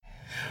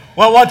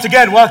Well, once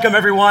again, welcome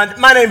everyone.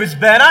 My name is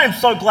Ben. I am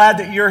so glad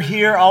that you're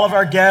here, all of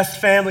our guests,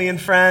 family and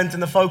friends,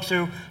 and the folks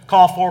who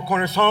call Four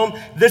Corners home.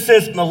 This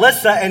is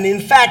Melissa, and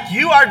in fact,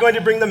 you are going to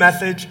bring the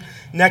message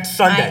next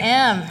Sunday. I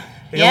am.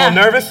 Are you a little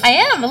nervous? I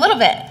am, a little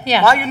bit,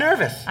 yeah. Why are you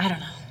nervous? I don't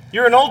know.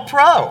 You're an old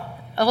pro.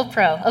 Old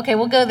pro. Okay,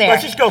 we'll go there.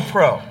 Let's just go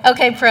pro.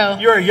 Okay, pro.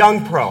 You're a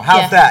young pro.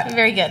 How's that?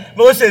 Very good.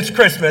 Melissa, it's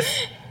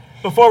Christmas.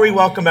 Before we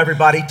welcome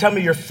everybody, tell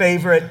me your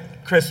favorite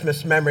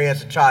Christmas memory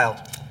as a child.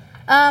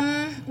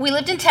 We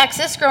lived in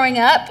Texas growing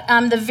up,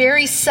 the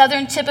very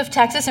southern tip of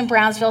Texas in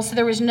Brownsville, so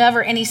there was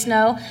never any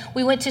snow.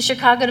 We went to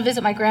Chicago to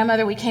visit my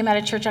grandmother. We came out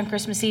of church on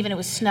Christmas Eve, and it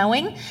was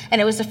snowing,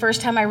 and it was the first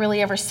time I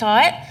really ever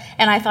saw it,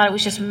 and I thought it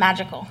was just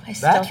magical. I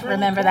still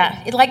remember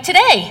that. Like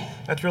today.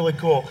 That's really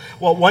cool.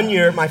 Well, one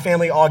year, my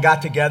family all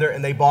got together,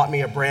 and they bought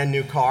me a brand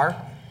new car.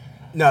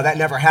 No, that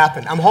never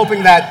happened. I'm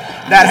hoping that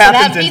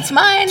happens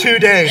in 2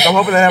 days. I'm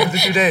hoping that happens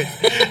in 2 days.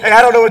 Hey,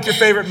 I don't know what your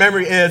favorite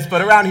memory is,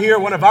 but around here,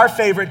 one of our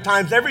favorite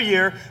times every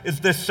year is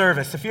this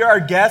service. If you're our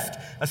guest,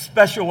 a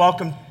special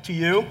welcome to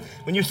you.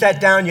 When you sat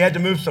down, you had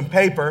to move some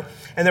paper,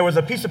 and there was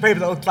a piece of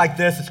paper that looked like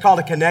this. It's called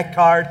a Connect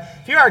card.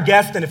 If you're our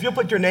guest, and if you'll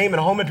put your name and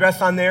home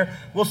address on there,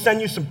 we'll send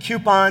you some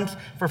coupons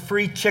for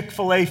free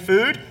Chick-fil-A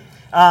food.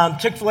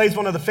 Chick-fil-A is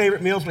one of the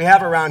favorite meals we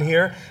have around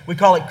here. We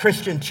call it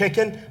Christian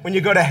chicken. When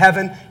you go to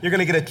heaven, you're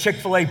going to get a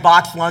Chick-fil-A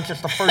box lunch. It's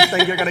the first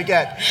thing you're going to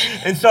get.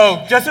 And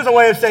so just as a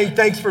way of saying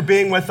thanks for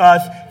being with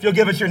us, if you'll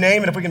give us your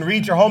name and if we can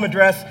read your home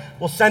address,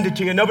 we'll send it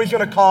to you. Nobody's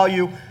going to call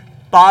you,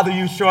 bother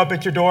you, show up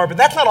at your door. But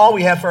that's not all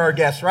we have for our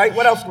guests, right?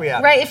 What else do we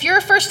have? Right. If you're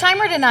a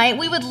first-timer tonight,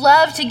 we would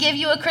love to give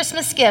you a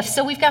Christmas gift.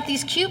 So we've got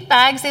these cute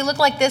bags. They look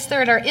like this.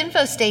 They're at our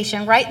info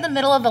station right in the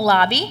middle of the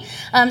lobby.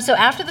 So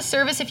after the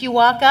service, if you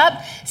walk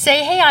up,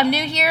 say, hey, I'm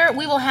new here.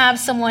 We will have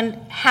someone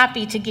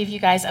happy to give you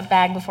guys a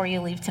bag before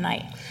you leave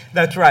tonight.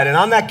 That's right. And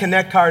on that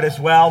Connect card as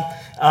well,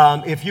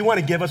 if you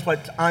want to give us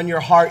what's on your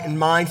heart and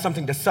mind,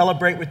 something to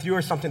celebrate with you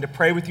or something to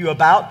pray with you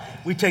about,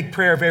 we take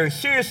prayer very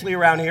seriously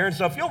around here. And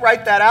so if you'll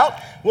write that out,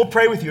 we'll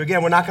pray with you.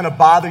 Again, we're not going to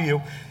bother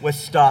you with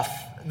stuff.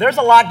 There's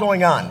a lot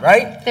going on,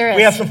 right? There is.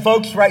 We have some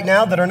folks right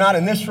now that are not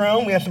in this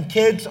room. We have some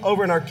kids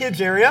over in our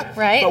kids area.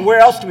 Right. But where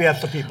else do we have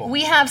some people?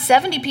 We have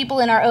 70 people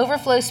in our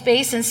overflow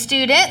space and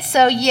students.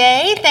 So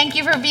yay, thank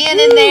you for being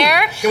in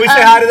there. Can we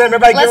say hi to them?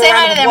 Everybody let's say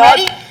hi to them.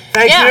 Ready?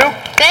 Thank you.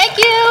 Thank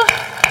you.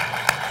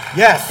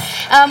 Yes.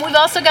 We've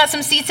also got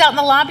some seats out in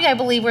the lobby, I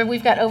believe, where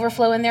we've got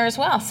overflow in there as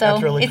well. So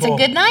that's really cool. A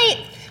good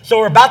night. So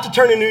we're about to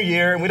turn a new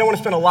year, and we don't want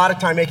to spend a lot of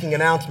time making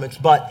announcements,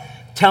 but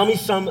tell me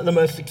some of the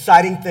most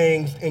exciting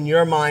things in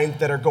your mind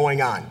that are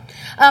going on.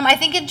 I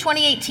think in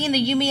 2018, the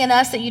You, Me, and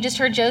Us that you just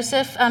heard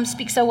Joseph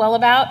speak so well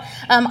about,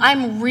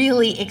 I'm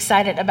really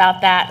excited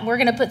about that. We're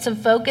going to put some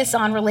focus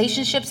on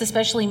relationships,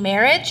 especially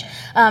marriage,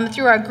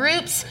 through our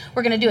groups.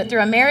 We're going to do it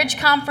through a marriage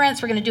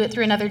conference. We're going to do it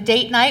through another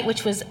date night,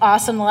 which was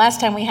awesome the last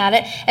time we had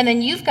it. And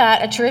then you've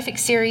got a terrific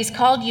series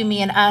called You,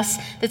 Me, and Us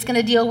that's going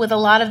to deal with a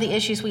lot of the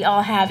issues we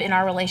all have in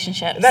our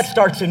relationships. And that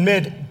starts in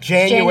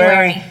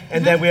mid-January,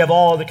 and then we have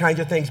all the kinds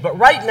of things. But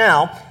right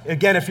now,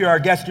 again, if you're our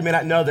guest, you may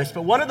not know this,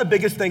 but one of the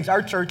biggest things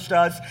our church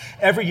does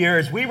every year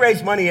is we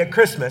raise money at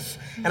Christmas.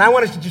 And I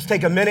wanted to just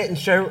take a minute and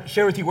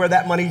share with you where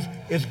that money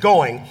is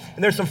going.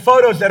 And there's some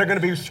photos that are going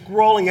to be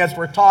scrolling as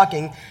we're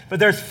talking, but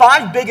there's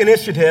 5 big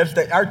initiatives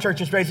that our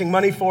church is raising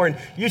money for, and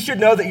you should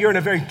know that you're in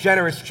a very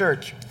generous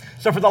church.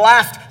 So for the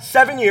last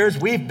 7 years,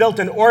 we've built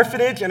an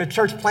orphanage and a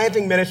church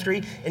planting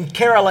ministry in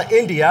Kerala,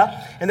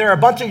 India, and there are a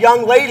bunch of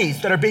young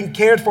ladies that are being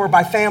cared for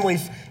by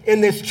families in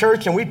this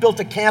church, and we built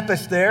a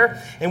campus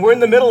there, and we're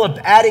in the middle of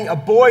adding a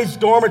boys'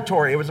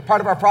 dormitory. It was a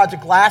part of our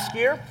project last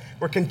year.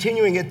 We're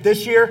continuing it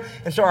this year,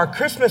 and so our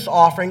Christmas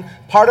offering,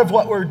 part of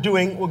what we're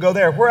doing, will go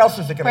there. Where else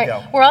is it going to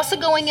go? We're also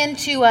going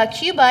into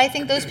Cuba. I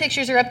think those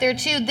pictures are up there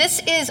too. This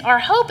is, our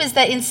hope is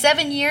that in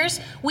 7 years,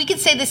 we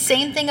could say the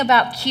same thing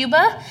about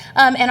Cuba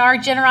and our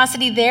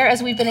generosity there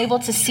as we've been able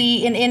to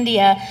see in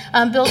India,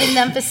 building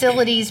them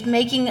facilities,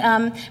 making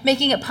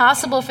it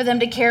possible for them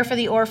to care for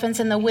the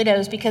orphans and the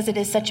widows because it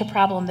is such a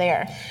problem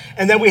there.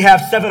 And then we have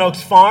Seven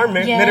Oaks Farm,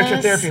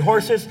 miniature therapy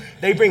horses.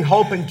 They bring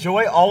hope and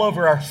joy all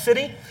over our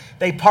city.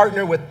 They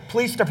partner with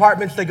police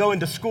departments. They go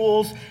into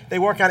schools. They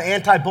work on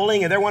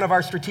anti-bullying, and they're one of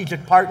our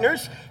strategic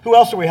partners. Who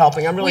else are we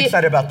helping? I'm really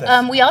excited about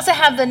this. We also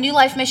have the New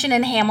Life Mission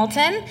in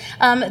Hamilton.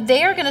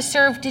 They are going to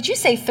serve, did you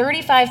say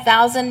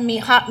 35,000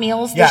 hot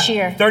meals this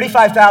year?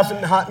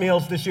 35,000 hot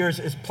meals this year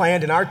is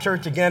planned in our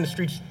church. Again, a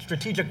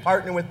strategic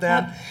partner with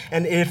them. Yep.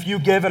 And if you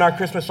give in our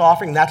Christmas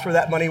offering, that's where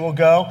that money will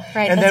go.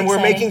 Right, and then we're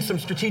exciting. making some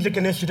strategic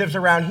initiatives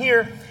around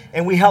here,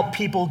 and we help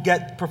people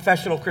get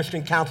professional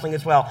Christian counseling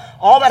as well.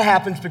 All that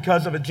happens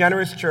because of a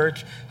generous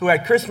church who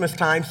at Christmas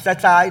time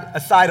sets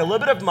aside a little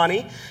bit of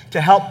money to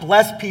help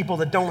bless people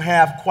that don't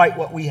have quite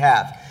what we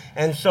have.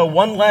 And so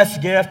one less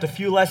gift, a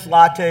few less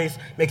lattes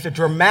makes a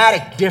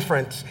dramatic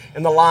difference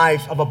in the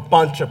lives of a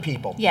bunch of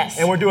people. Yes.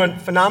 And we're doing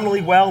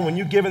phenomenally well. When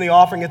you give in the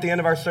offering at the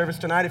end of our service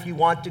tonight, if you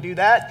want to do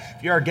that,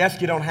 if you're our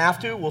guest, you don't have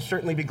to. We'll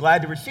certainly be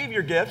glad to receive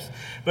your gifts.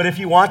 But if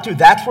you want to,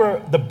 that's where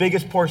the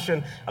biggest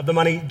portion of the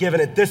money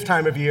given at this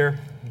time of year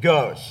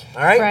goes.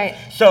 All right? Right.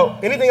 So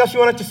anything else you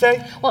wanted to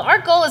say? Well,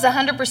 our goal is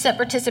 100%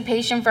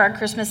 participation for our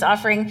Christmas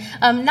offering,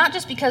 not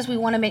just because we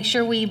want to make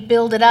sure we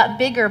build it up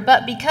bigger,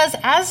 but because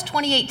as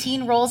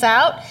 2018 rolls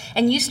out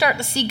and you start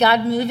to see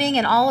God moving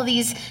in all of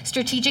these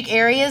strategic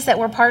areas that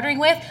we're partnering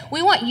with,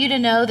 we want you to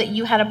know that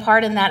you had a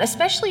part in that,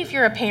 especially if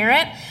you're a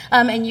parent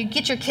and you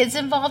get your kids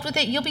involved with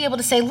it. You'll be able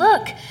to say,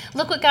 look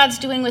what God's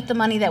doing with the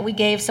money that we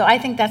gave. So I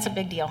think that's a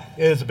big deal.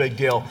 It is a big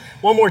deal.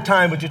 One more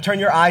time, would you turn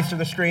your eyes to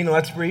the screen and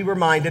let's be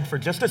reminded for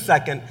just a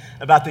second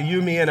about the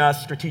You, Me, and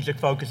Us strategic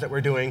focus that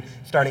we're doing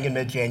starting in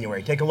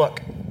mid-January. Take a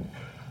look.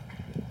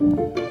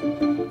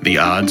 The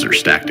odds are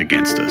stacked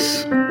against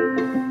us.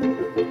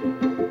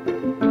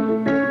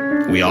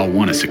 We all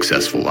want a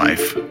successful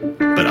life,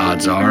 but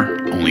odds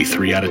are only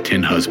 3 out of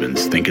 10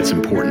 husbands think it's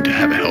important to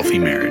have a healthy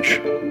marriage.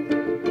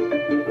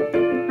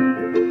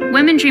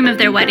 Women dream of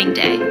their wedding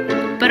day,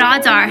 but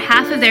odds are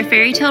half of their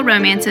fairy tale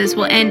romances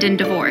will end in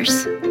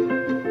divorce.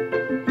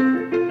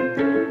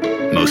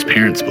 Most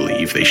parents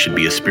believe they should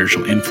be a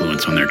spiritual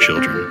influence on their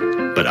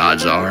children, but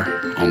odds are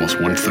almost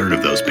 1/3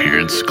 of those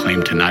parents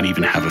claim to not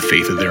even have a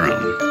faith of their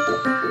own.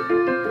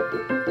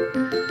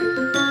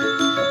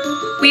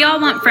 We all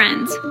want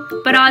friends,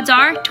 but odds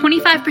are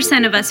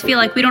 25% of us feel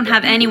like we don't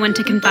have anyone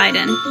to confide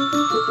in.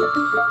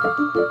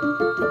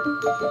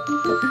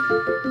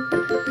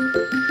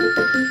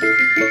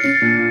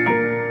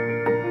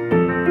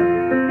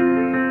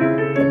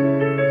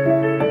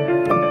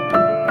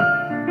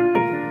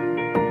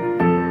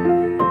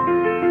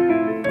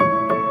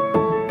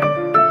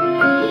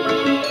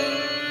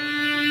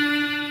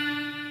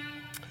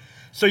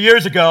 So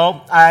years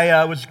ago,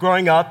 I was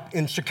growing up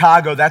in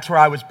Chicago. That's where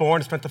I was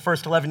born. I spent the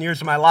first 11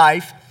 years of my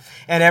life.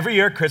 And every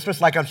year,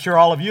 Christmas, like I'm sure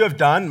all of you have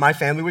done, my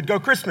family would go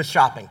Christmas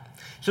shopping.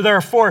 So there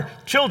are 4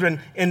 children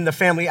in the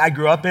family I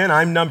grew up in.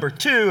 I'm number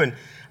 2, and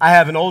I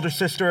have an older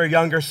sister, a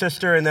younger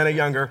sister, and then a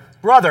younger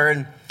brother.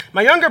 And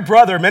my younger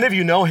brother, many of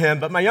you know him,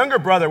 but my younger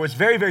brother was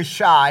very, very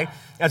shy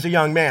as a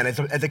young man, as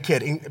a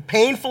kid,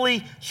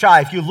 painfully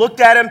shy. If you looked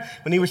at him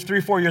when he was 3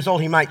 or 4 years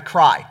old, he might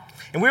cry.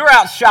 And we were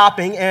out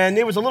shopping, and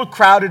it was a little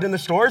crowded in the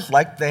stores,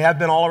 like they have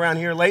been all around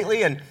here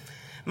lately. And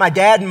my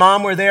dad and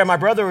mom were there, my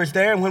brother was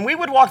there. And when we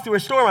would walk through a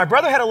store, my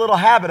brother had a little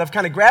habit of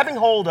kind of grabbing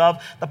hold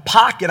of the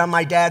pocket on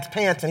my dad's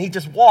pants, and he'd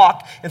just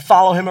walk and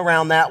follow him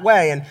around that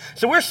way. And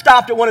so we're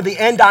stopped at one of the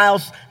end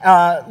aisles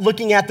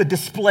looking at the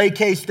display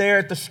case there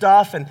at the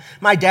stuff. And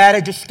my dad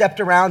had just stepped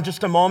around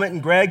just a moment,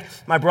 and Greg,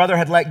 my brother,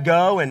 had let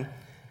go. And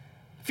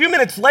a few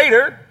minutes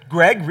later,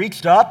 Greg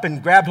reached up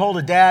and grabbed hold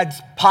of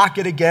Dad's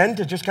pocket again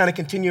to just kind of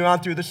continue on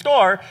through the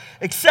store,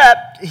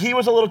 except he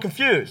was a little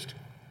confused.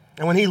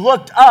 And when he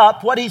looked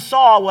up, what he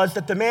saw was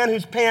that the man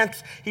whose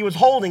pants he was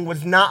holding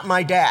was not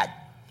my dad.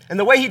 And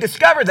the way he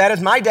discovered that is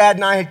my dad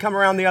and I had come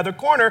around the other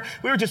corner.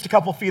 We were just a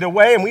couple feet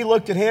away, and we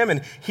looked at him,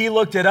 and he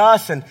looked at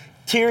us, and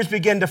tears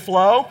began to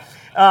flow.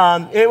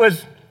 It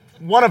was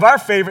one of our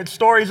favorite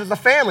stories as a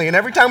family, and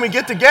every time we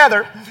get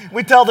together,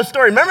 we tell the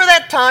story. Remember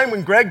that time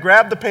when Greg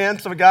grabbed the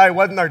pants of a guy who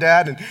wasn't our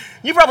dad? And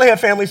you probably have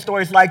family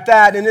stories like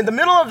that. And in the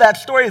middle of that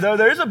story, though,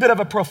 there is a bit of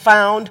a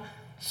profound,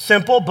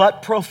 simple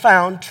but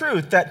profound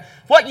truth that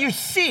what you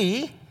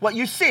see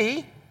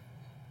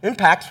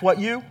impacts what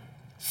you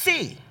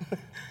see.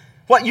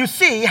 What you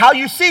see, how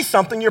you see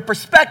something, your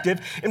perspective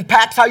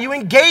impacts how you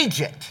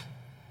engage it.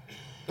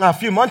 A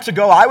few months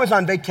ago, I was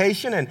on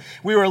vacation, and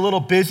we were a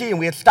little busy, and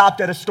we had stopped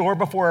at a store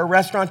before a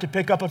restaurant to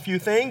pick up a few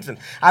things, and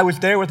I was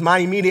there with my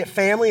immediate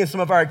family and some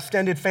of our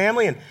extended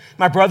family, and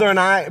my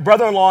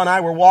brother-in-law and I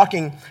were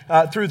walking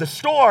through the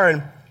store,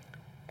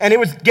 and it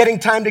was getting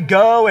time to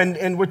go,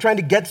 and we're trying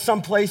to get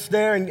someplace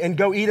there and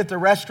go eat at the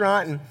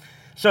restaurant, and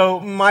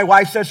so my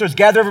wife says, so let's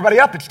gather everybody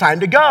up, it's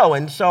time to go.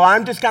 And so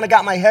I'm just kind of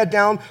got my head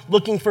down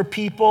looking for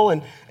people,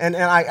 and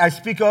I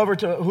speak over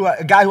to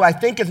a guy who I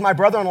think is my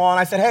brother-in-law, and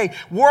I said, hey,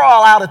 we're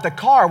all out at the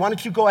car, why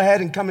don't you go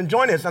ahead and come and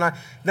join us? And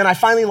then I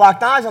finally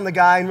locked eyes on the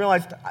guy and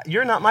realized,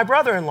 you're not my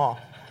brother-in-law.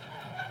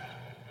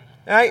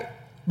 Right?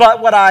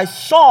 But what I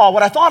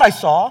thought I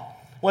saw,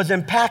 was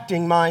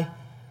impacting my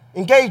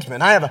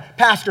engagement. I have a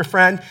pastor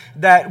friend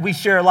that we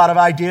share a lot of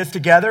ideas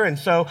together, and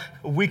so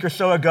a week or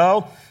so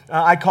ago,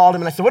 I called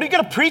him and I said, what are you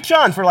going to preach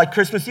on for like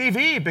Christmas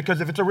Eve?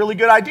 Because if it's a really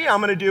good idea, I'm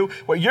going to do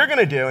what you're going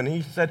to do. And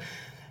he said,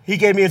 he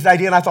gave me his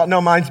idea, and I thought,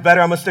 no, mine's better.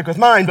 I'm going to stick with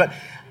mine. But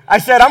I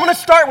said, I'm going to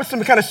start with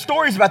some kind of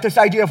stories about this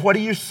idea of what do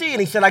you see? And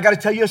he said, I got to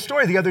tell you a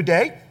story. The other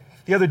day,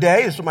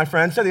 this is what my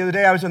friend said. The other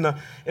day, I was in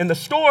the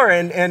store,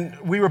 and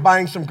we were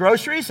buying some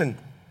groceries, and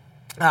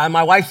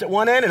my wife's at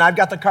one end, and I've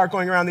got the cart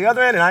going around the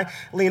other end, and I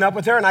lean up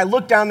with her, and I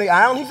look down the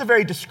aisle, and he's a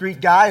very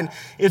discreet guy, and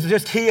it's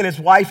just he and his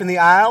wife in the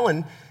aisle,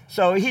 and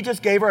so he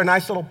just gave her a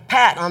nice little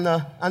pat on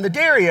the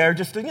derriere,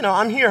 just to,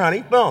 I'm here,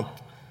 honey, boom.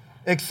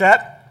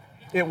 Except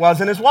it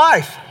wasn't his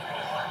wife.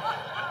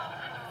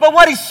 But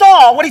what he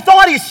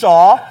thought he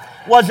saw,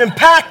 was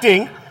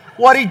impacting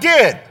what he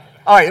did.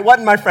 All right, it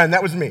wasn't my friend,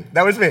 that was me.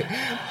 That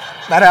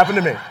happened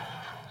to me.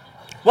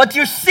 What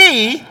you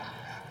see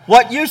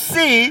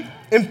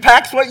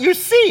impacts what you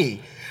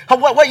see.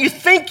 What you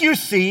think you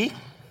see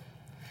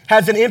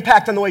has an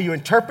impact on the way you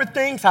interpret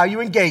things, how you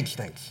engage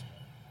things.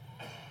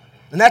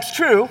 And that's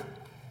true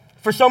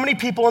for so many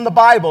people in the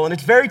Bible, and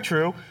it's very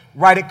true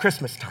right at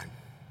Christmas time.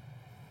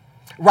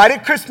 Right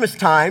at Christmas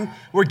time,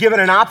 we're given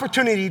an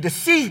opportunity to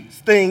see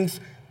things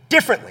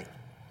differently.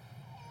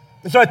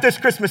 And so at this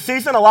Christmas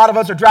season, a lot of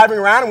us are driving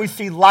around and we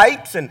see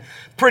lights and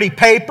pretty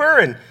paper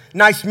and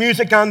nice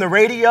music on the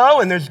radio,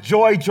 and there's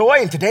joy.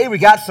 And today we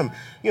got some,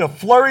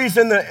 flurries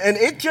and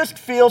it just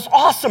feels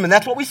awesome, and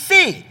that's what we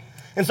see.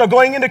 And so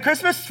going into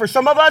Christmas, for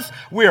some of us,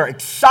 we are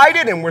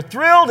excited and we're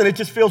thrilled, and it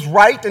just feels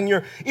right, and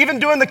you're even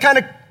doing the kind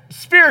of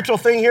spiritual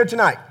thing here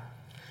tonight.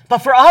 But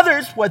for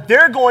others, what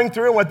they're going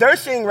through and what they're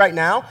seeing right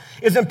now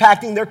is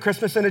impacting their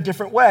Christmas in a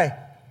different way.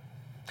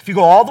 If you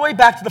go all the way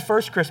back to the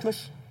first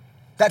Christmas,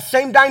 that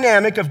same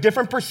dynamic of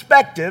different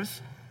perspectives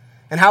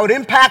and how it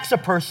impacts a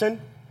person,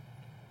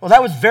 well,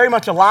 that was very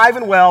much alive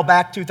and well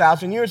back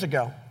 2,000 years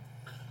ago.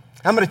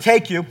 I'm going to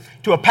take you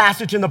to a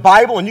passage in the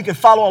Bible, and you can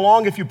follow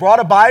along if you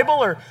brought a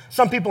Bible, or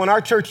some people in our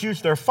church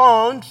use their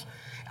phones.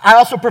 I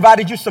also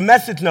provided you some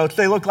message notes.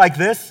 They look like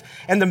this,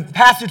 and the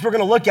passage we're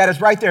going to look at is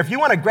right there. If you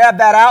want to grab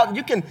that out,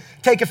 you can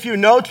take a few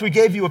notes. We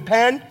gave you a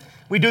pen.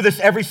 We do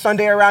this every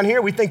Sunday around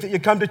here. We think that you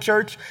come to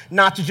church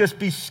not to just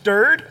be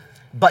stirred,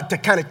 but to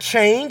kind of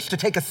change, to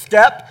take a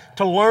step,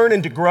 to learn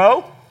and to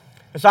grow.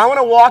 And so I want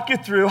to walk you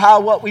through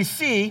how what we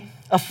see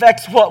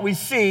affects what we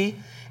see,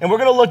 and we're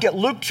going to look at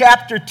Luke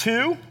chapter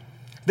 2.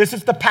 This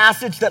is the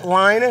passage that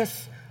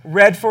Linus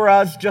read for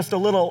us just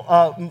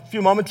a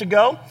few moments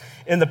ago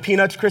in the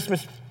Peanuts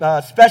Christmas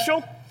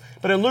special.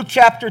 But in Luke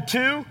chapter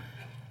 2,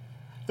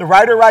 the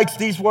writer writes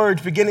these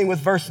words beginning with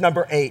verse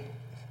number 8.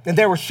 And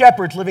there were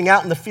shepherds living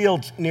out in the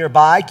fields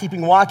nearby,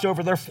 keeping watch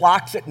over their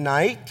flocks at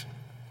night.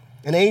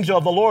 An angel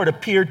of the Lord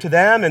appeared to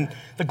them, and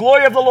the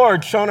glory of the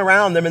Lord shone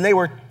around them, and they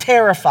were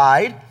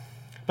terrified.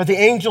 But the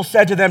angel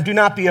said to them, "Do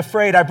not be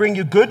afraid. I bring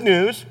you good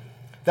news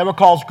that will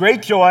cause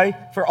great joy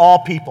for all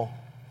people.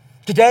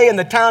 Today in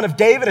the town of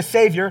David, a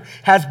Savior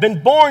has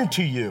been born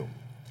to you.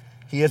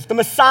 He is the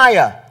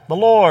Messiah, the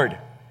Lord.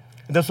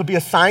 And this will be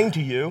a sign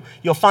to you.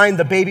 You'll find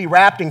the baby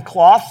wrapped in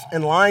cloths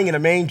and lying in a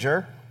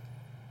manger."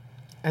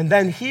 And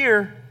then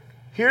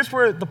here's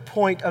where the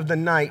point of the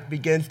night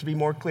begins to be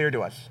more clear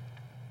to us.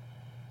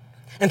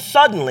 And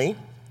suddenly,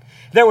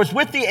 there was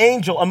with the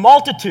angel a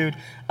multitude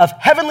of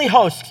heavenly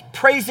hosts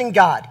praising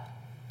God.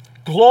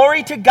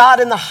 "Glory to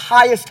God in the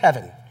highest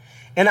heaven,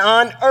 and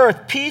on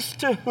earth peace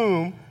to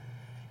whom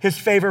his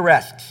favor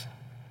rests."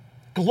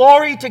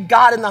 Glory to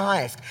God in the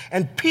highest,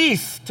 and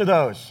peace to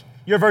those,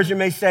 your version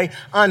may say,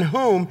 on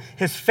whom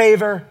his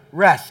favor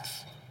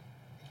rests.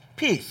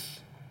 Peace.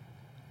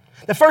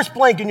 The first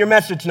blank in your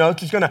message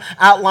notes is going to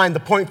outline the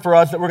point for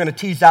us that we're going to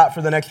tease out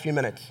for the next few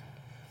minutes.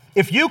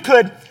 If you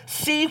could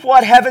see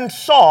what heaven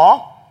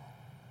saw,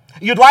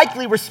 you'd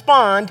likely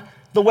respond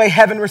the way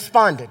heaven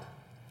responded.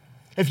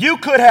 If you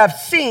could have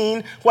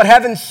seen what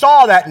heaven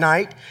saw that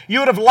night, you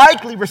would have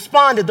likely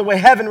responded the way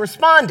heaven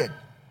responded.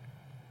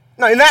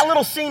 Now, in that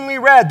little scene we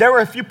read, there were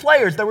a few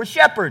players, there were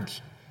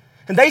shepherds,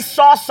 and they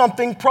saw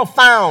something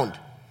profound.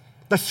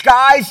 The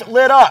skies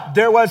lit up.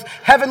 There was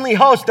heavenly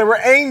hosts. There were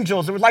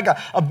angels. It was like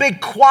a big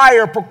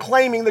choir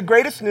proclaiming the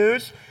greatest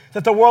news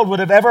that the world would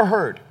have ever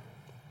heard.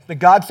 That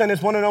God sent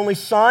his one and only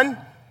Son,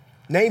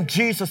 named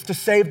Jesus, to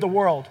save the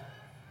world.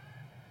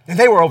 And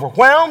they were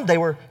overwhelmed. They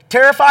were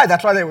terrified.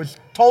 That's why they was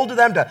told to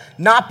them to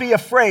not be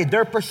afraid.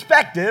 Their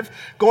perspective,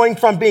 going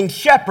from being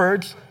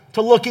shepherds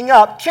to looking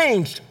up,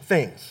 changed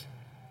things.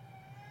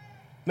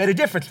 Made a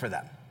difference for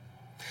them.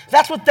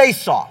 That's what they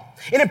saw.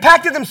 It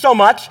impacted them so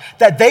much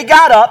that they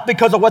got up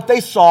because of what they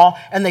saw,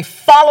 and they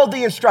followed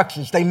the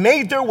instructions. They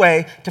made their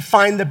way to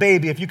find the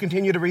baby, if you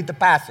continue to read the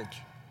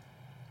passage.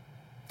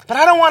 But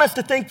I don't want us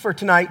to think for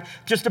tonight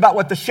just about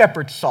what the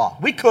shepherds saw.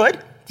 We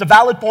could. It's a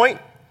valid point.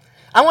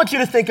 I want you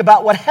to think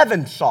about what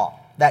heaven saw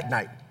that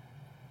night.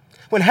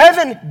 When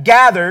heaven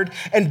gathered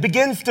and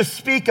begins to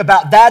speak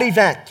about that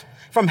event,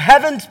 from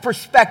heaven's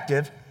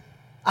perspective,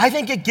 I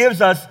think it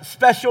gives us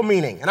special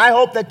meaning. And I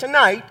hope that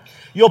tonight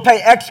you'll pay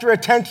extra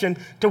attention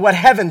to what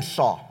heaven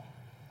saw.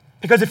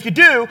 Because if you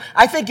do,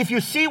 I think if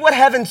you see what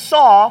heaven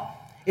saw,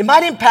 it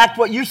might impact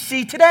what you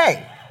see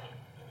today.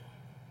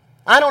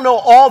 I don't know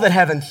all that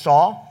heaven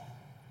saw,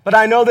 but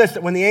I know this,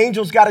 that when the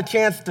angels got a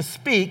chance to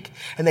speak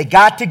and they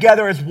got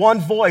together as one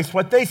voice,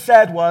 what they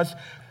said was,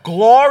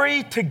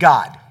 "Glory to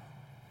God."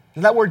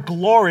 And that word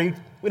glory,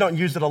 we don't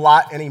use it a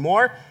lot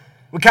anymore.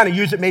 We kind of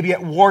use it maybe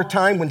at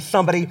wartime when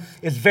somebody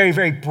is very,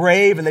 very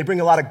brave and they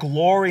bring a lot of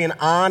glory and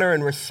honor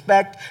and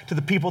respect to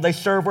the people they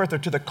serve with or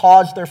to the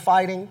cause they're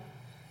fighting.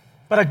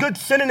 But a good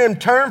synonym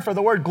term for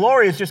the word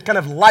glory is just kind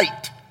of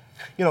light.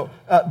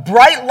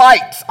 Bright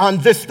lights on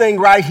this thing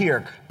right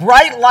here.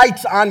 Bright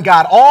lights on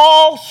God,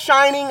 all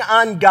shining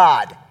on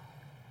God.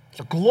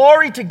 So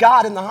glory to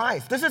God in the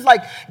highest. This is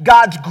like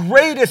God's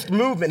greatest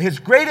movement, his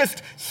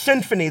greatest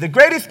symphony, the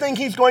greatest thing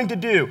he's going to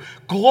do.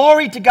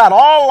 Glory to God,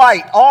 all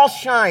light, all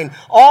shine,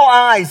 all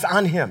eyes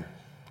on him.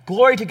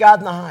 Glory to God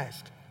in the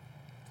highest.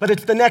 But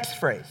it's the next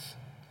phrase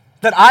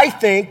that I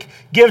think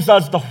gives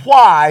us the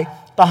why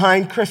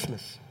behind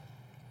Christmas.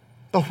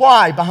 the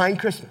why behind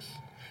Christmas.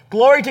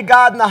 Glory to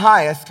God in the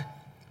highest,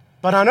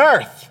 but on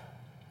earth,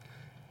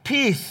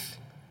 peace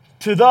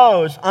to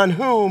those on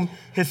whom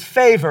his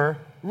favor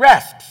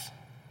rests.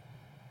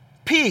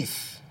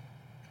 Peace.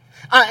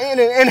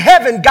 In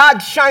heaven,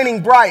 God's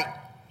shining bright.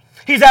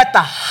 He's at the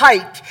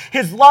height.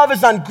 His love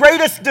is on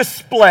greatest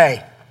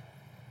display.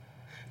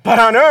 But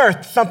on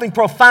earth, something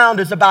profound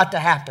is about to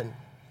happen.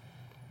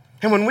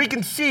 And when we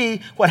can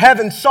see what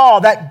heaven saw,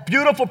 that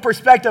beautiful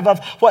perspective of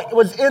what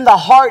was in the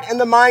heart and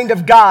the mind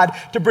of God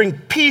to bring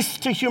peace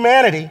to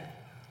humanity,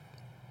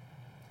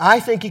 I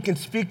think he can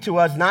speak to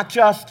us not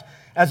just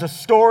as a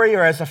story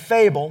or as a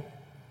fable,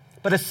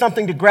 but as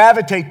something to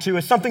gravitate to,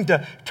 as something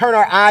to turn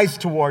our eyes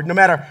toward, no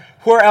matter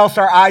where else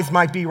our eyes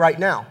might be right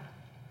now.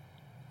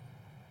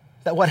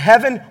 That what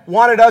heaven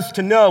wanted us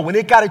to know when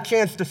it got a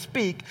chance to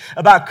speak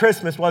about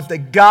Christmas was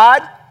that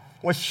God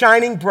was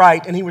shining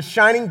bright, and he was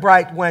shining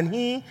bright when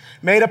he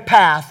made a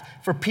path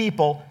for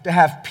people to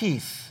have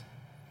peace.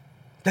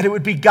 That it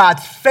would be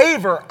God's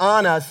favor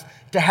on us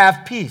to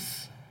have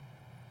peace.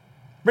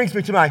 Brings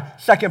me to my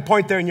second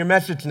point there in your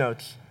message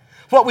notes.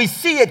 What we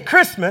see at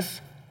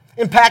Christmas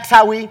impacts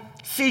how we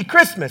see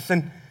Christmas.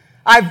 And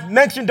I've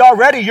mentioned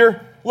already,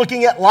 you're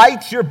looking at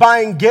lights, you're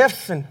buying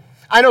gifts, and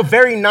I know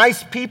very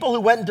nice people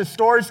who went into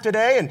stores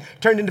today and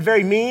turned into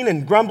very mean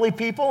and grumbly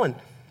people. And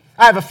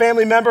I have a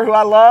family member who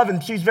I love,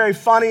 and she's very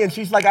funny, and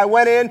she's like, I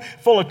went in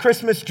full of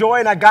Christmas joy,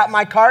 and I got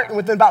my cart, and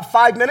within about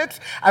 5 minutes,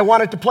 I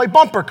wanted to play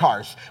bumper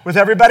cars with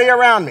everybody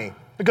around me.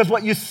 Because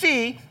what you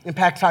see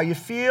impacts how you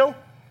feel,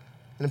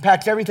 and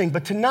impacts everything.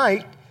 But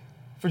tonight,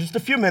 for just a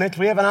few minutes,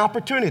 we have an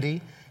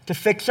opportunity to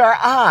fix our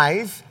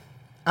eyes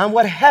on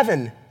what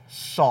heaven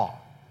saw.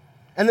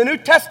 And the New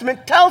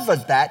Testament tells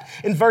us that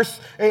in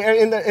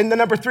the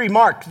number 3,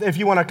 Mark, if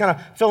you want to kind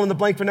of fill in the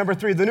blank for number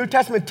 3. The New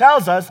Testament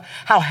tells us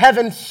how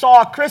heaven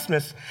saw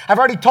Christmas. I've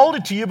already told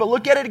it to you, but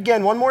look at it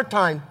again one more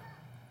time.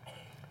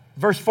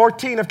 Verse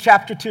 14 of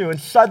chapter 2.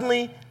 And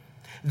suddenly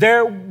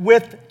there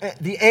with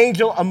the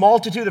angel a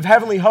multitude of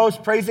heavenly hosts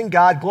praising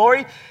God.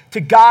 Glory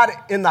to God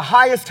in the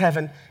highest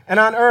heaven, and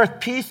on earth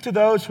peace to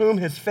those whom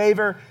his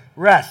favor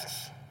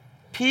rests.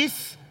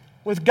 Peace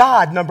with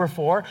God, number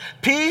 4.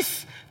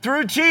 Peace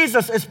through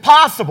Jesus is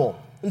possible.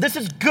 And this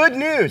is good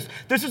news.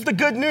 This is the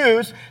good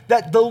news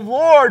that the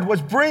Lord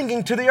was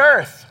bringing to the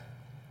earth.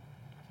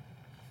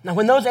 Now,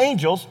 when those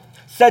angels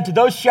said to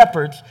those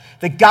shepherds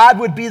that God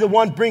would be the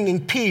one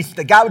bringing peace,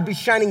 that God would be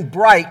shining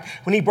bright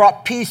when he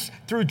brought peace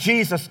through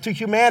Jesus to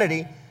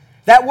humanity,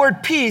 that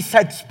word peace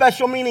had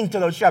special meaning to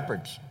those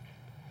shepherds.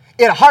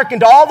 It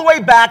harkened all the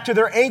way back to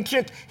their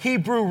ancient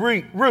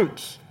Hebrew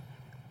roots.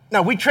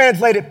 Now, we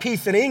translated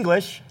peace in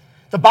English.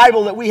 The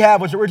Bible that we have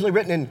was originally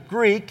written in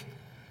Greek,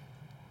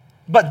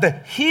 but the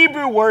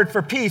Hebrew word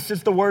for peace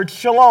is the word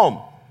shalom.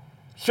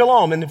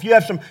 Shalom. And if you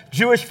have some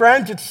Jewish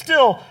friends, it's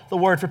still the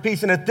word for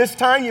peace. And at this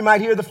time, you might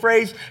hear the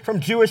phrase from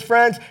Jewish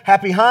friends,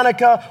 Happy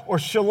Hanukkah or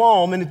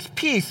Shalom, and it's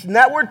peace. And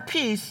that word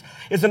peace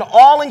is an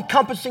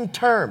all-encompassing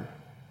term.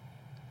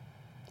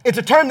 It's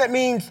a term that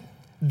means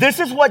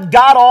this is what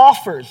God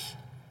offers.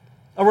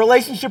 A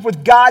relationship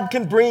with God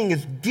can bring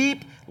is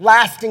deep,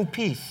 lasting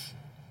peace.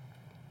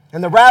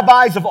 And the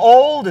rabbis of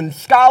old and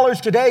scholars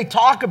today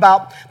talk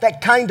about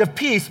that kind of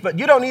peace, but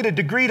you don't need a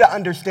degree to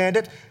understand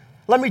it.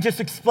 Let me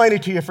just explain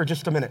it to you for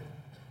just a minute.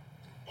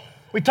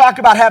 We talk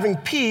about having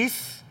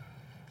peace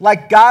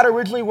like God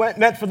originally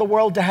meant for the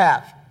world to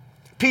have.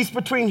 Peace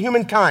between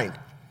humankind,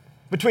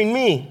 between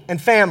me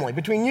and family,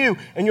 between you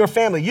and your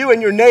family, you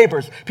and your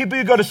neighbors, people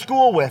you go to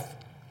school with,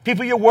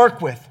 people you work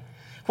with,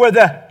 where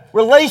the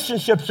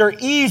relationships are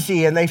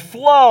easy and they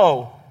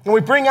flow, and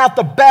we bring out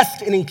the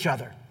best in each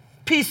other.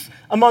 Peace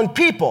among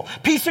people,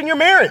 peace in your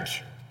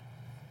marriage.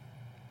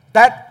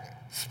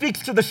 That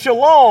speaks to the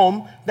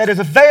shalom that is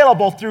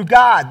available through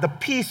God, the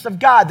peace of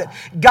God. That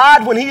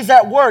God, when he's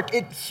at work,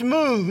 it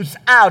smooths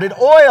out, it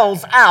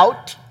oils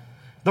out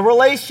the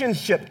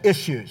relationship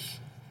issues.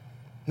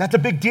 And that's a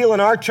big deal in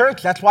our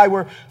church. That's why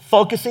we're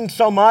focusing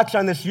so much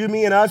on this you,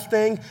 me, and us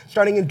thing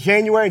starting in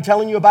January and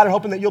telling you about it,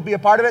 hoping that you'll be a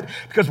part of it.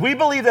 Because we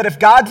believe that if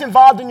God's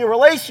involved in your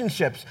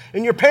relationships,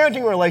 in your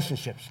parenting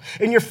relationships,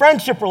 in your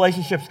friendship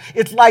relationships,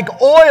 it's like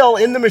oil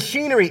in the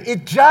machinery.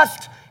 It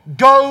just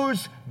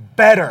goes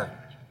better.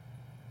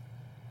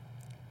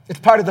 It's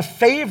part of the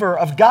favor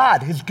of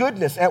God, his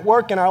goodness at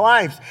work in our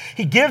lives.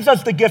 He gives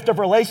us the gift of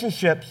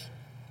relationships,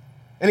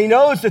 and he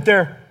knows that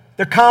they're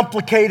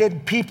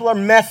complicated. People are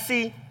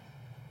messy.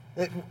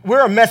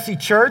 We're a messy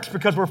church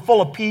because we're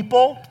full of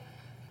people.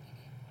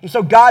 And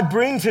so God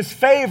brings his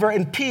favor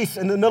and peace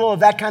in the middle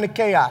of that kind of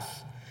chaos.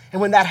 And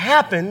when that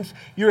happens,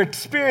 you're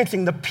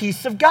experiencing the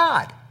peace of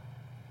God.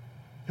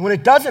 And when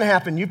it doesn't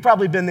happen, you've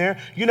probably been there.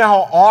 You know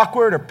how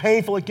awkward or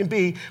painful it can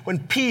be when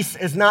peace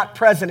is not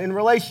present in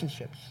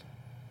relationships.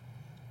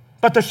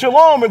 But the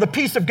shalom or the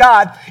peace of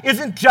God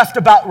isn't just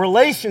about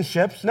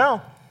relationships.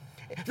 No.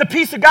 The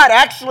peace of God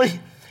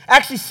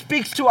actually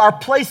speaks to our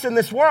place in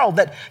this world,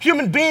 that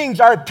human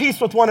beings are at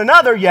peace with one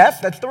another. Yes,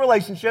 that's the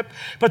relationship,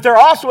 but they're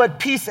also at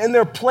peace in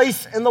their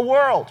place in the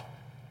world.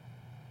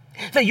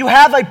 That you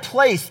have a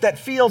place that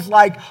feels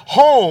like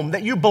home,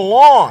 that you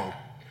belong,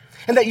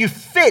 and that you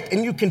fit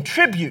and you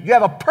contribute. You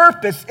have a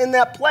purpose in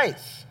that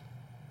place.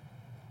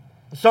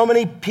 So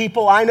many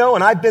people I know,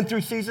 and I've been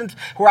through seasons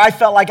where I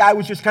felt like I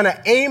was just kind of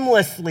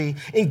aimlessly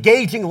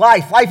engaging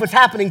life. Life was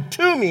happening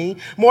to me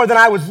more than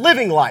I was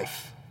living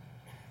life.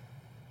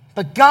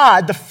 But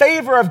God, the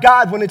favor of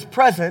God when it's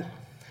present,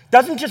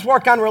 doesn't just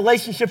work on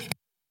relationships with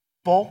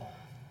people.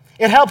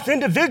 It helps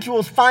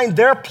individuals find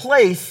their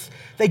place.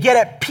 They get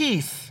at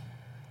peace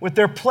with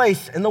their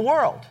place in the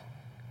world.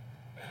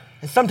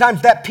 And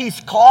sometimes that peace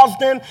calls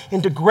them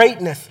into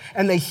greatness,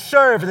 and they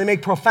serve and they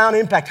make profound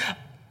impact.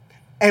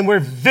 And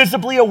we're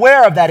visibly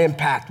aware of that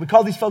impact. We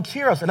call these folks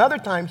heroes. And other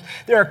times,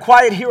 there are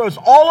quiet heroes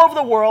all over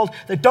the world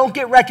that don't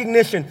get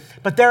recognition,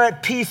 but they're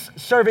at peace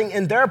serving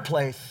in their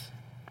place.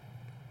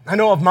 I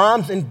know of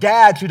moms and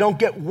dads who don't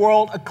get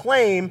world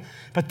acclaim,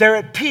 but they're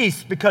at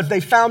peace because they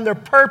found their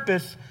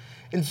purpose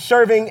in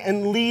serving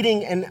and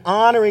leading and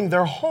honoring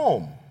their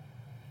home.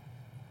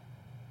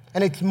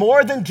 And it's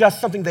more than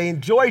just something they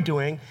enjoy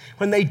doing.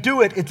 When they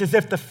do it, it's as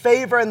if the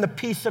favor and the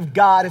peace of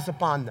God is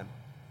upon them.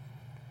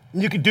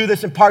 And you can do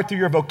this in part through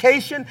your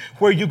vocation,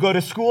 where you go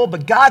to school,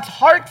 but God's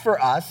heart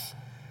for us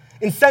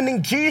in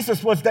sending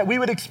Jesus was that we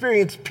would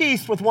experience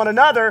peace with one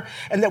another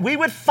and that we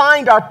would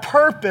find our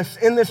purpose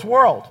in this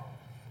world.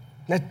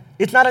 That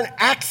it's not an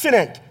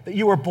accident that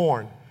you were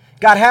born.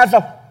 God has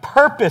a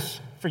purpose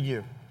for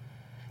you.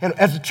 And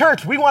as a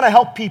church, we want to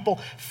help people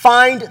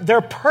find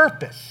their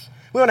purpose.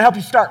 We want to help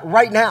you start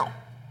right now,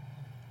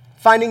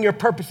 finding your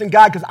purpose in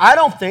God. Because I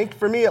don't think,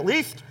 for me at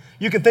least,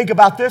 you can think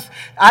about this,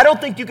 I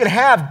don't think you can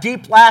have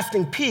deep,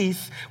 lasting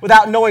peace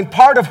without knowing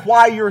part of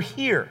why you're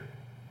here.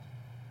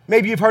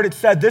 Maybe you've heard it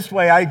said this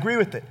way. I agree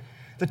with it.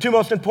 The two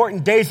most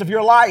important days of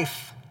your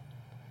life: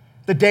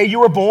 the day you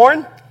were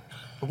born,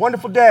 a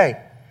wonderful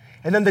day,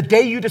 and then the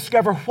day you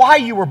discover why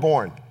you were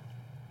born.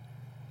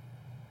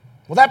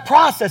 Well, that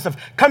process of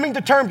coming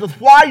to terms with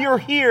why you're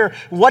here,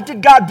 what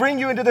did God bring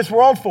you into this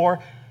world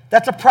for,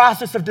 that's a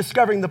process of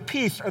discovering the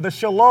peace or the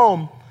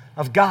shalom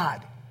of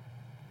God.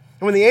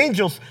 And when the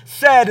angels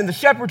said and the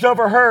shepherds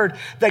overheard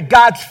that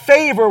God's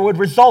favor would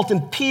result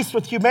in peace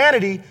with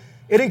humanity,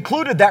 it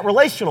included that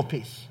relational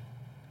peace.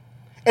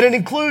 And it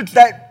includes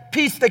that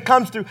peace that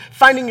comes through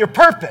finding your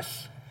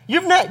purpose.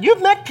 You've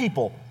met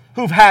people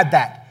who've had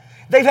that.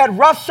 They've had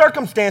rough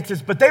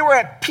circumstances, but they were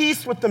at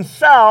peace with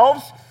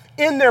themselves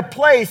in their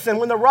place. And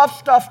when the rough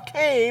stuff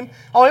came,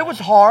 it was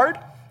hard,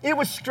 it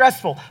was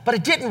stressful, but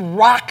it didn't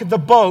rock the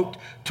boat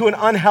to an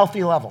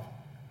unhealthy level.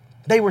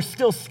 They were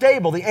still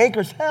stable, the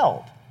anchors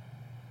held.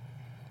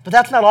 But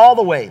that's not all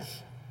the ways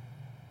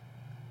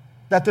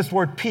that this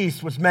word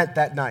peace was meant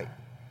that night.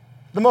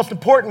 The most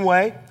important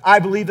way, I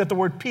believe, that the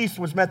word peace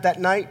was meant that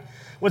night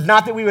was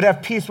not that we would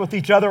have peace with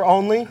each other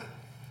only,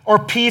 or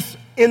peace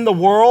in the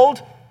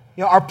world,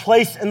 our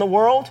place in the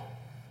world,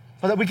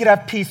 but that we could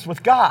have peace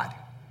with God.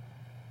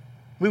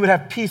 We would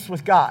have peace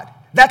with God.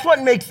 That's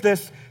what makes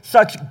this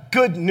such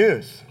good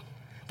news,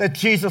 that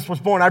Jesus was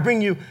born. I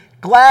bring you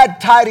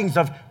glad tidings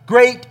of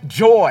great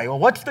joy. Well,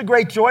 what's the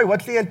great joy?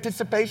 What's the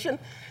anticipation?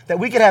 That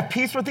we could have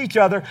peace with each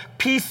other,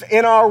 peace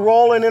in our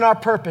role and in our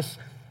purpose,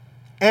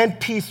 and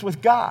peace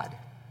with God.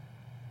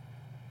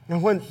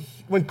 And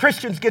when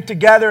Christians get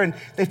together and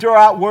they throw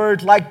out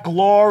words like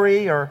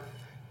glory or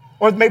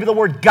maybe the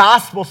word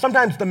gospel,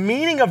 sometimes the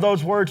meaning of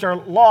those words are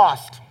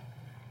lost.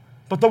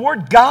 But the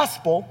word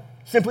gospel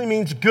simply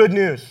means good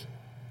news.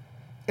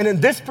 And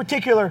in this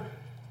particular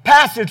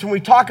passage, when we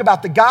talk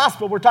about the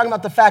gospel, we're talking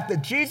about the fact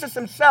that Jesus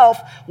himself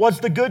was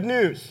the good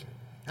news.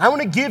 I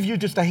want to give you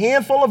just a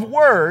handful of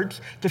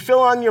words to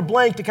fill in your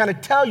blank to kind of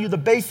tell you the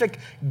basic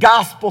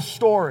gospel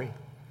story,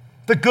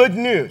 the good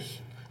news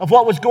of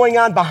what was going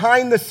on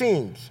behind the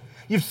scenes.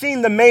 You've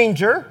seen the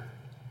manger.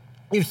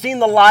 You've seen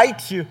the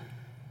lights.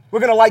 We're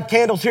going to light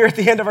candles here at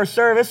the end of our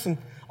service, and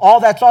all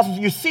that's awesome.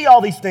 You see all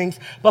these things,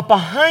 but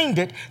behind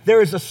it,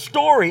 there is a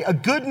story, a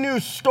good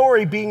news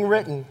story being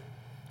written.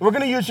 We're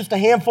going to use just a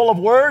handful of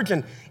words,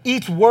 and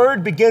each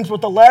word begins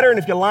with a letter, and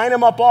if you line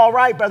them up all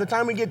right, by the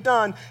time we get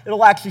done,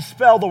 it'll actually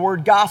spell the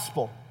word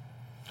gospel.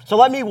 So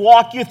let me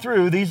walk you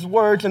through these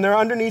words, and they're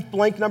underneath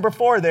blank number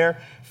 4 there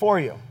for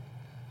you.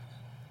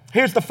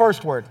 Here's the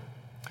first word.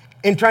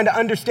 In trying to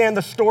understand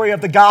the story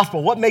of the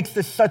gospel, what makes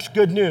this such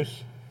good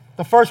news?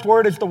 The first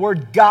word is the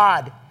word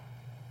God.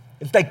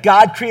 It's that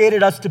God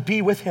created us to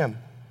be with him.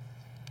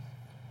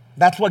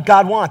 That's what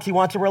God wants. He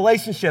wants a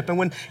relationship. And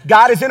when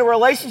God is in a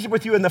relationship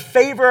with you and the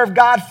favor of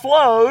God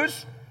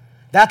flows,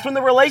 that's when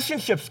the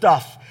relationship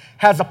stuff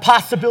has a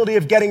possibility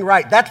of getting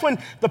right. That's when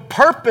the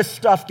purpose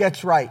stuff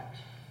gets right.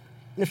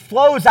 And it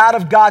flows out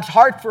of God's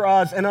heart for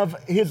us and of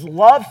his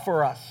love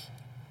for us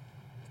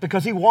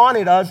because he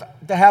wanted us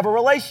to have a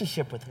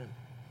relationship with him.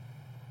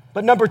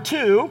 But number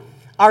 2,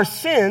 our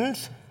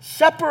sins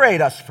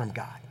separate us from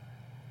God.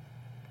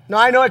 Now,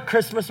 I know at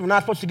Christmas we're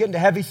not supposed to get into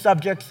heavy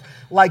subjects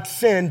like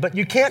sin, but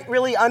you can't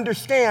really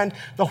understand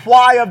the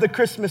why of the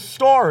Christmas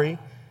story.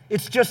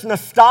 It's just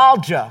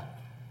nostalgia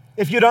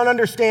if you don't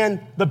understand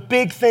the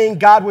big thing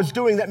God was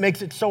doing that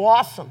makes it so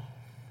awesome.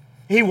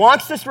 He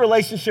wants this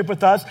relationship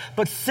with us,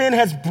 but sin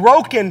has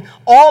broken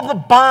all the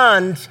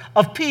bonds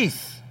of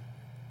peace.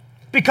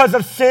 Because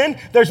of sin,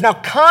 there's now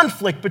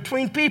conflict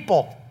between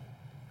people.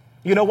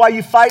 You know why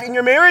you fight in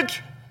your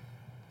marriage?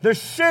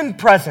 There's sin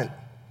present.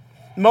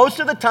 Most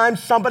of the time,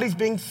 somebody's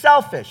being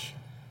selfish.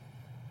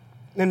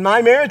 In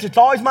my marriage, it's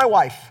always my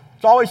wife.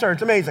 It's always her.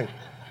 It's amazing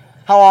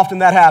how often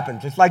that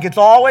happens. It's like it's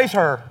always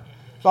her.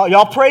 So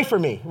y'all pray for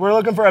me. We're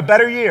looking for a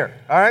better year,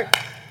 all right?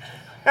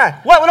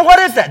 Yeah. What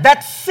is that?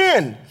 That's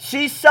sin.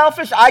 She's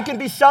selfish. I can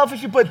be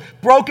selfish. You put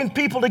broken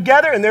people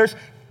together, and there's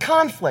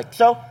conflict.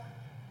 So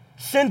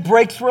sin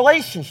breaks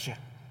relationship.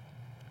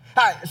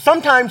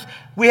 Sometimes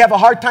we have a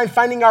hard time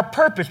finding our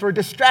purpose. We're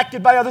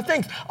distracted by other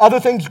things. Other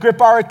things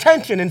grip our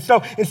attention. And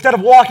so instead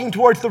of walking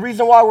towards the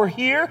reason why we're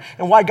here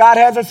and why God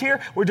has us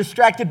here, we're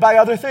distracted by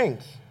other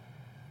things.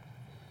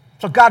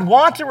 So God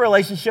wants a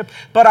relationship,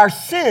 but our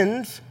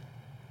sins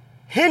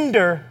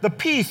hinder the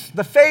peace,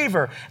 the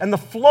favor, and the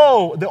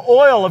flow, the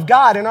oil of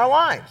God in our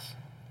lives.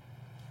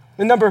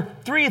 And number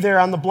 3 there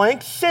on the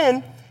blank,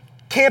 sin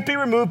can't be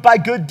removed by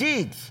good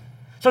deeds.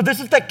 So this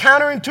is the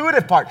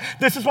counterintuitive part.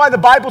 This is why the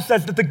Bible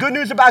says that the good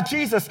news about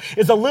Jesus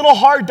is a little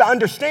hard to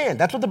understand.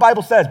 That's what the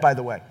Bible says, by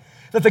the way.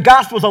 That the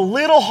gospel is a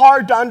little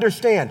hard to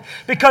understand.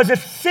 Because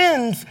if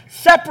sins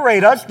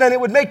separate us, then it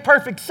would make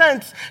perfect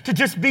sense to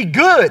just be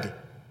good.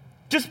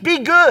 Just be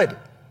good.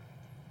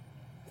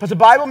 But the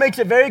Bible makes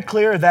it very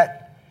clear that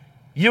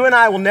you and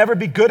I will never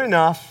be good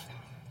enough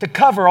to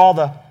cover all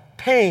the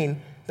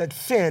pain that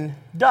sin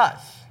does.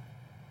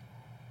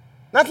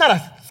 That's not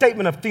a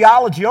statement of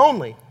theology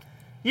only.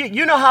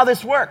 You know how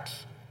this works.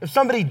 If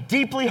somebody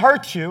deeply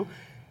hurts you,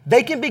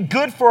 they can be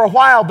good for a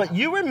while, but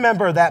you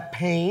remember that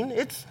pain.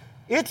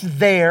 It's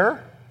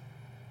there.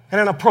 And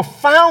on a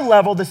profound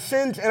level, the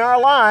sins in our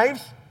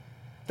lives,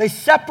 they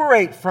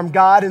separate from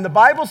God. And the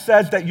Bible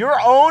says that your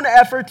own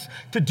efforts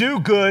to do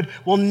good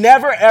will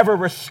never, ever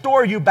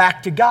restore you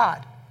back to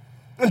God.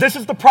 And this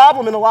is the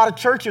problem in a lot of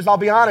churches, I'll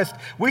be honest.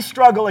 We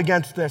struggle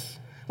against this.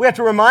 We have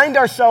to remind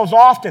ourselves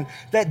often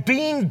that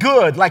being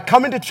good, like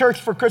coming to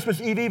church for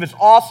Christmas Eve is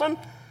awesome,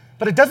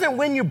 but it doesn't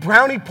win you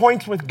brownie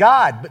points with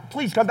God. But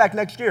please come back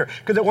next year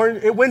because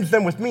it wins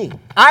them with me.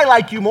 I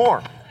like you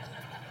more.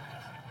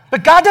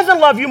 But God doesn't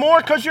love you more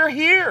because you're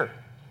here.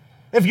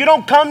 If you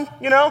don't come,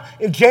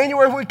 in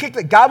January when we kick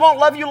it, God won't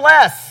love you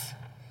less.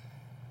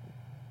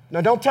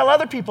 Now, don't tell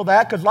other people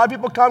that because a lot of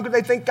people come because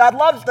they think God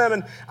loves them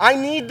and I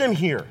need them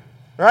here,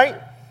 right?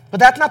 But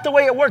that's not the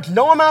way it works.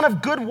 No amount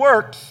of good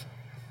works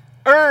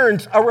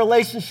earns a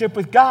relationship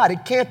with God.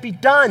 It can't be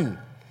done.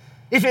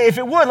 If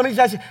it would, let me just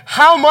ask you,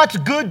 how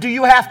much good do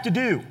you have to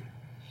do?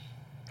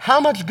 How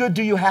much good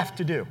do you have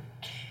to do?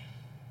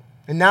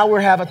 And now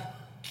we have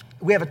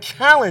a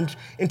challenge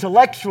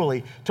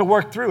intellectually to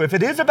work through. If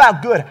it is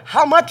about good,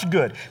 how much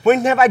good?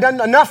 When have I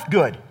done enough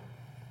good?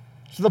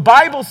 So the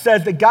Bible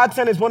says that God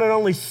sent his one and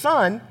only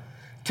Son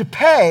to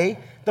pay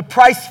the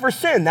price for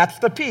sin. That's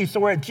the P.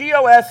 So we're at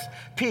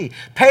G-O-S-P.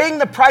 Paying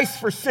the price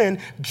for sin.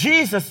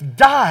 Jesus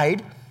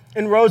died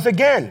and rose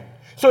again.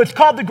 So it's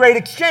called the Great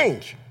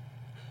Exchange.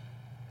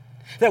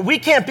 That we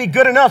can't be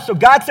good enough. So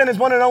God sent his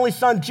one and only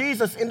Son,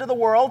 Jesus, into the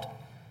world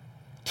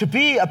to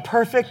be a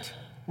perfect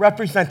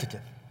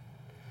representative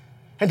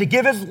and to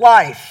give his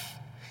life.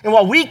 And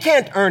while we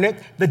can't earn it,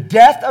 the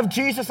death of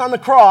Jesus on the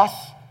cross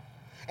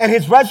and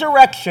his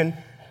resurrection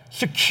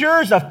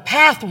secures a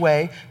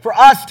pathway for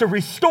us to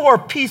restore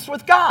peace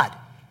with God.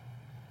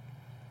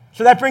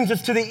 So that brings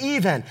us to the E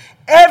then.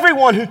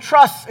 Everyone who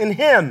trusts in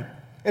him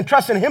and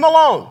trusts in him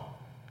alone,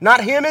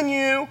 not him and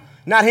you,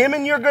 not him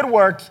and your good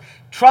works,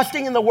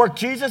 trusting in the work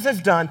Jesus has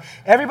done,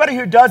 everybody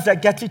who does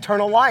that gets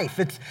eternal life.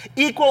 It's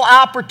equal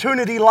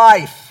opportunity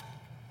life.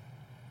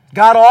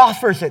 God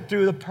offers it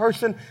through the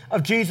person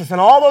of Jesus.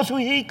 And all those who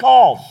he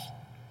calls,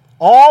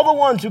 all the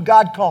ones who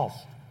God calls,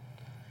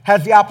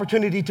 has the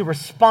opportunity to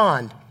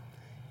respond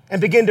and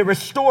begin to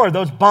restore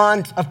those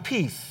bonds of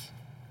peace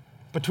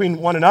between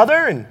one another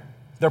and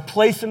their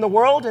place in the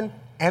world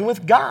and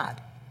with God.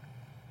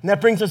 And that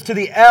brings us to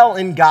the L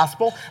in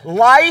gospel.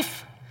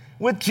 Life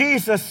with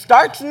Jesus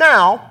starts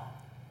now,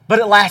 but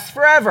it lasts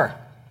forever.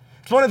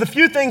 It's one of the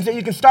few things that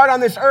you can start on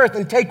this earth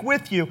and take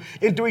with you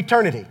into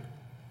eternity.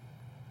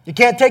 You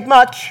can't take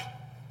much,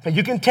 but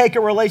you can take a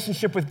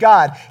relationship with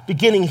God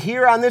beginning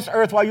here on this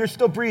earth while you're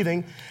still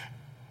breathing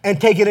and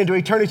take it into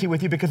eternity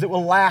with you because it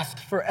will last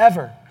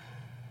forever.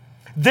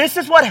 This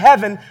is what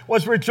heaven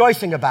was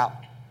rejoicing about.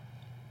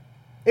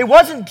 It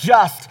wasn't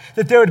just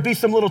that there would be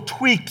some little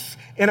tweaks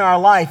in our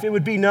life. It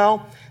would be,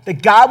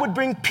 that God would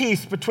bring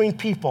peace between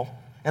people.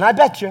 And I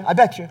bet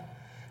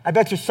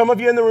you some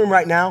of you in the room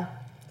right now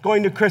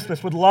going to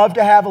Christmas would love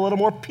to have a little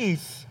more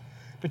peace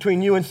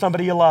between you and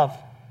somebody you love.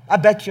 I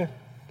bet you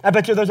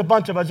there's a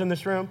bunch of us in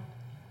this room.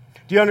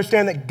 Do you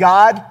understand that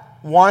God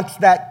wants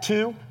that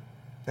too?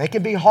 It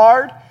can be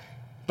hard,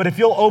 but if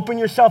you'll open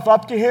yourself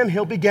up to him,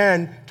 he'll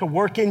begin to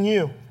work in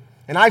you.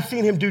 And I've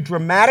seen him do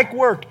dramatic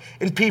work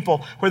in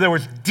people where there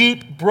was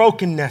deep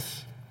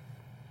brokenness,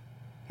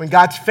 when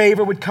God's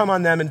favor would come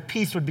on them and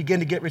peace would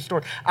begin to get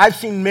restored. I've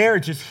seen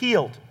marriages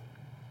healed.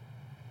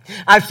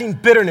 I've seen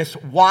bitterness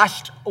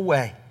washed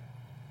away.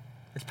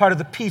 It's part of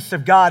the peace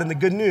of God and the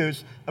good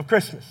news of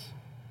Christmas.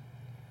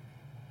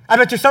 I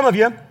bet you some of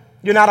you,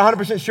 you're not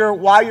 100% sure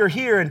why you're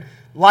here, and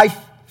life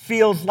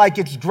feels like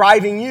it's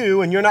driving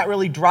you, and you're not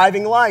really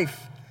driving life.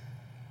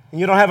 And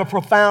you don't have a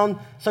profound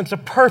sense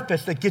of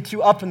purpose that gets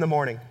you up in the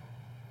morning.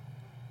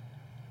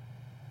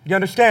 You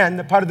understand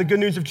that part of the good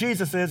news of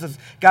Jesus is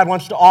God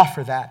wants to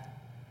offer that.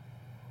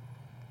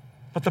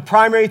 But the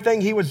primary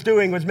thing he was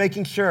doing was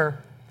making sure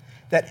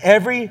that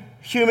every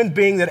human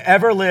being that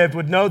ever lived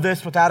would know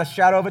this without a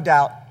shadow of a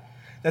doubt,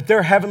 that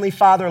their Heavenly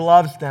Father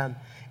loves them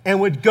and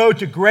would go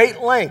to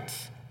great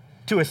lengths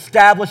to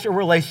establish a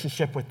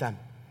relationship with them.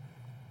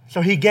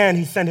 So he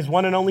sent his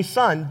one and only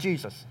Son,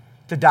 Jesus,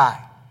 to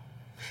die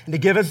and to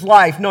give his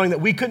life, knowing that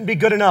we couldn't be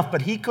good enough,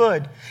 but he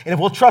could. And if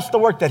we'll trust the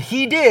work that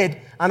he did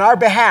on our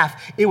behalf,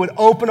 it would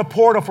open a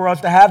portal for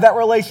us to have that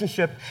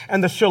relationship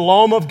and the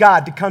shalom of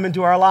God to come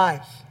into our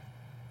lives.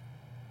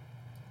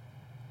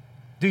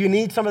 Do you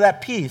need some of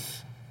that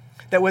peace?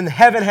 That when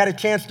heaven had a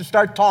chance to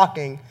start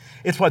talking,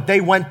 it's what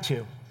they went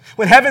to.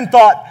 When heaven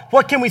thought,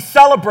 what can we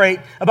celebrate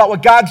about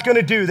what God's going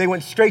to do? They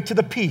went straight to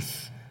the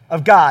peace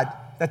of God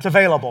that's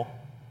available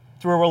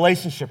through a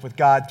relationship with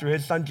God through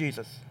his Son,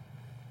 Jesus.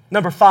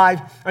 Number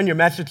 5 on your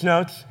message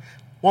notes.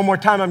 One more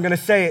time, I'm going to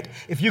say it.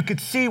 If you could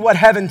see what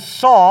heaven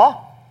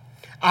saw,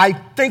 I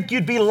think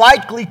you'd be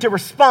likely to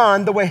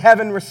respond the way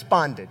heaven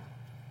responded.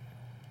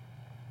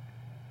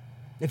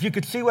 If you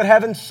could see what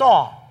heaven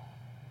saw.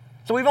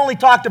 So we've only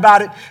talked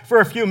about it for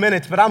a few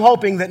minutes, but I'm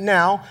hoping that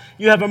now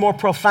you have a more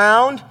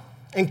profound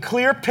and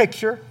clear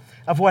picture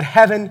of what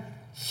heaven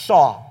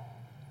saw.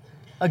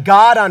 A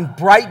God on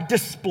bright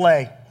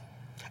display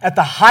at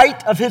the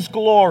height of his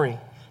glory,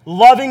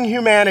 loving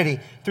humanity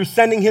through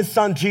sending his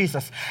Son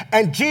Jesus,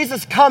 and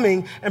Jesus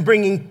coming and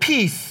bringing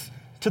peace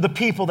to the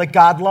people that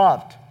God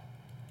loved.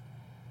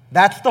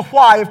 That's the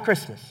why of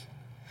Christmas.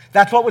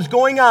 That's what was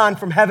going on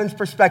from heaven's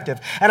perspective.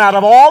 And out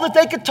of all that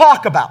they could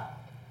talk about,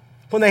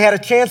 when they had a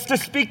chance to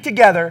speak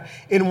together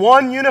in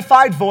one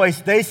unified voice,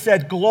 they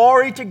said,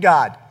 "Glory to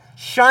God,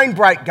 shine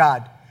bright,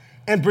 God,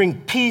 and bring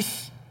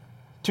peace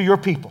to your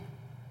people."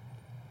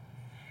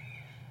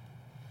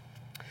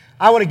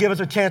 I want to give us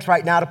a chance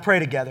right now to pray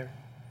together.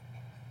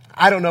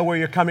 I don't know where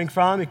you're coming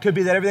from. It could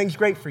be that everything's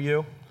great for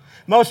you.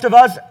 Most of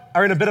us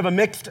are in a bit of a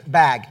mixed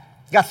bag.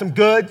 Got some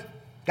good,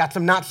 got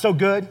some not so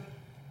good.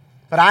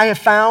 But I have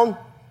found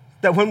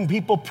that when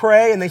people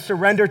pray and they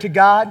surrender to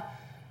God,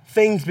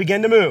 things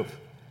begin to move.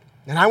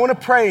 And I want to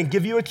pray and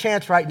give you a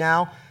chance right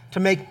now to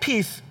make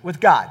peace with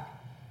God.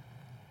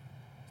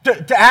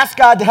 To ask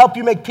God to help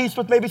you make peace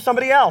with maybe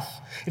somebody else.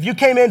 If you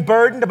came in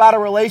burdened about a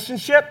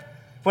relationship,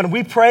 when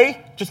we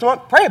pray, just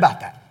pray about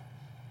that.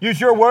 Use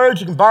your words.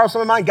 You can borrow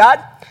some of mine.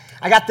 God,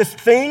 I got this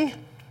thing.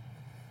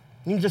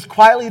 You can just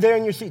quietly there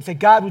in your seat say,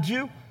 God, would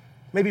you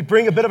maybe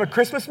bring a bit of a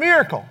Christmas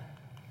miracle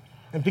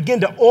and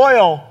begin to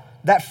oil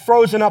that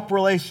frozen up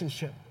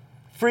relationship.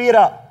 Free it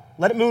up.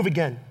 Let it move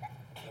again.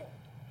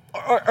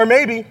 Or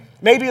maybe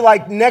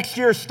like next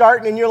year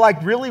starting and you're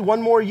like, really,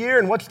 one more year,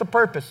 and what's the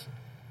purpose?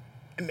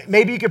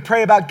 Maybe you could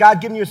pray about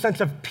God giving you a sense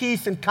of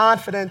peace and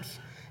confidence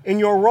in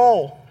your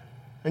role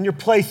and your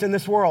place in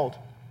this world.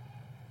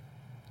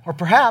 Or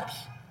perhaps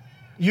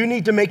you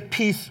need to make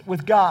peace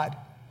with God.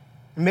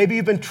 And maybe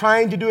you've been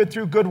trying to do it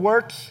through good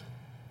works,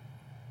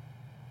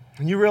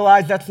 and you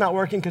realize that's not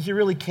working because you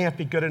really can't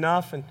be good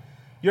enough, and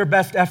your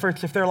best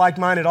efforts, if they're like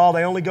mine at all,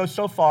 they only go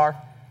so far.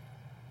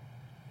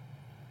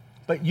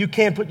 But you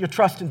can put your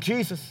trust in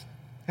Jesus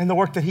and the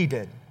work that he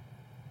did.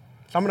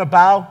 So I'm going to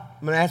bow.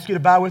 I'm going to ask you to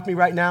bow with me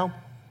right now,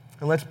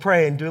 and let's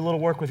pray and do a little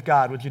work with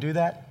God. Would you do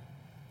that?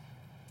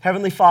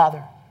 Heavenly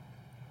Father,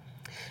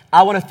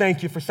 I want to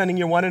thank you for sending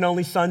your one and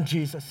only Son,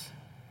 Jesus,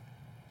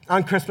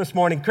 on Christmas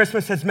morning.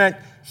 Christmas has meant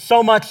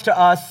so much to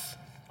us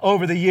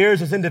over the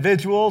years as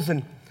individuals,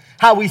 and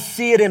how we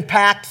see it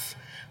impacts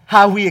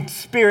how we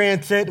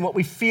experience it and what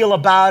we feel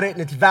about it and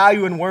its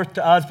value and worth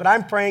to us. But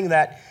I'm praying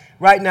that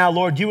right now,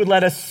 Lord, you would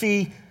let us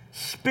see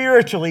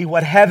spiritually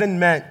what heaven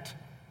meant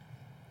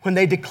when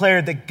they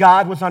declared that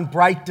God was on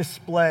bright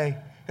display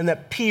and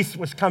that peace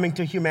was coming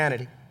to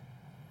humanity.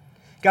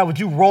 God, would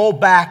you roll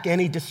back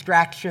any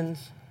distractions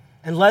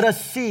and let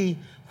us see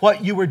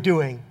what you were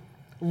doing,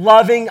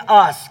 loving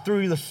us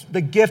through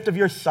the gift of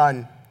your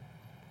Son.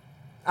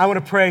 I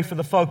want to pray for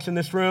the folks in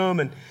this room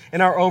and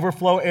in our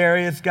overflow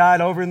areas,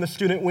 God, over in the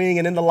student wing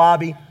and in the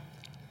lobby,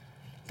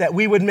 that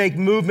we would make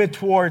movement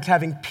towards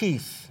having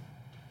peace,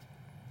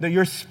 that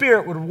your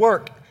Spirit would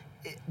work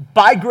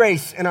by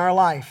grace in our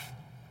life.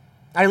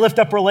 I lift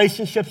up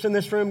relationships in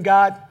this room,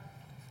 God.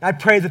 I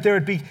pray that there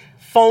would be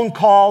phone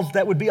calls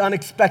that would be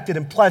unexpected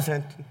and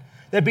pleasant.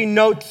 There'd be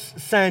notes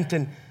sent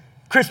and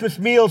Christmas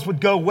meals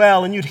would go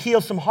well and you'd heal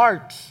some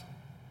hearts.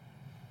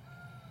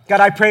 God,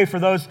 I pray for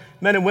those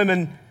men and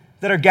women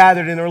that are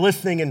gathered and are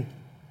listening, and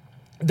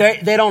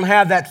they don't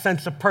have that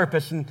sense of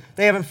purpose, and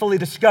they haven't fully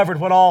discovered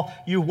what all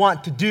you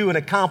want to do and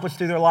accomplish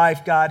through their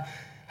life, God.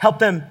 Help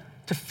them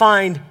to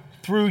find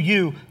through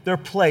you their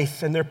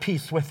place and their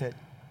peace with it.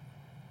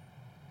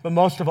 But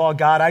most of all,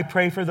 God, I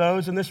pray for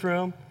those in this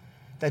room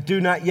that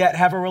do not yet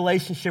have a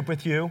relationship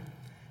with you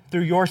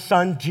through your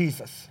Son,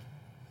 Jesus.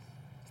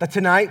 That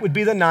tonight would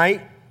be the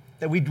night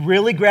that we'd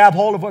really grab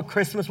hold of what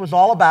Christmas was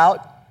all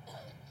about,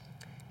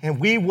 and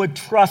we would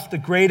trust the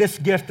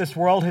greatest gift this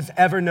world has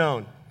ever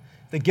known,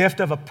 the gift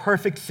of a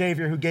perfect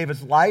Savior who gave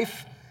his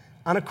life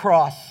on a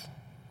cross,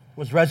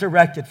 was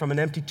resurrected from an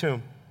empty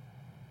tomb.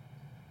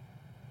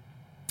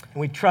 And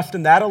we trust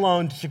in that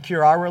alone to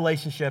secure our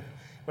relationship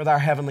with our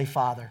Heavenly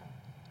Father.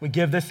 We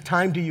give this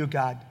time to you,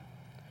 God.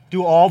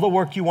 Do all the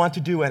work you want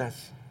to do in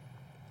us.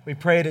 We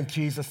pray it in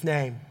Jesus'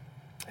 name.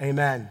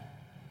 Amen.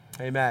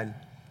 Amen.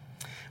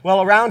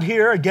 Well, around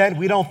here, again,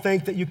 we don't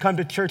think that you come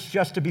to church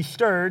just to be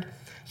stirred,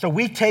 so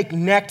we take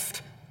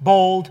next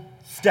bold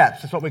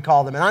steps. That's what we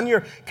call them. And on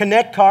your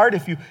Connect card,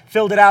 if you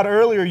filled it out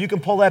earlier, you can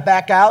pull that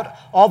back out.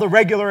 All the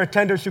regular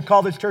attenders who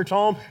call this church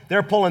home,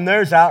 they're pulling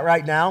theirs out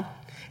right now.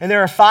 And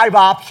there are 5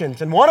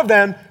 options. And one of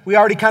them we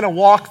already kind of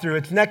walked through.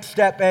 It's next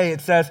step A. It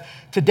says,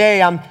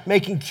 today I'm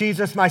making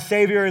Jesus my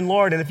Savior and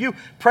Lord. And if you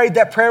prayed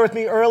that prayer with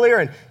me earlier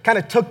and kind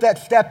of took that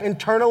step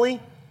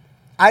internally,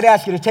 I'd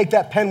ask you to take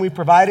that pen we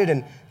provided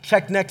and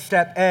check next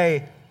step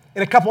A.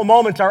 In a couple of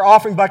moments, our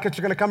offering buckets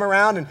are going to come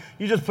around, and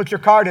you just put your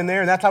card in there,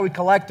 and that's how we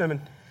collect them.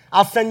 And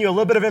I'll send you a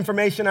little bit of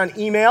information on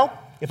email,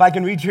 if I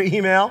can read your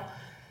email,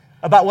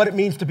 about what it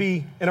means to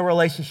be in a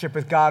relationship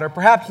with God. Or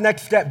perhaps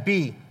next step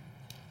B.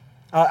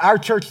 Our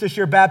church this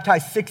year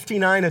baptized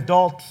 69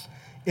 adults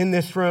in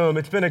this room.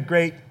 It's been a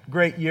great,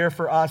 great year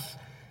for us.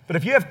 But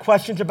if you have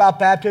questions about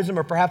baptism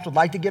or perhaps would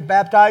like to get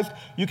baptized,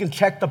 you can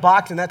check the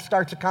box, and that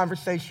starts a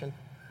conversation.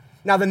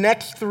 Now, the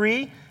next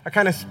 3 are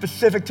kind of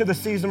specific to the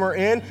season we're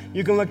in.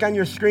 You can look on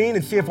your screen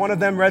and see if one of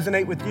them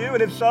resonate with you,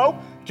 and if so,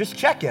 just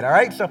check it, all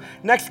right? So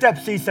next step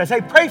C says,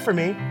 hey, pray for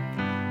me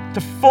to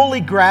fully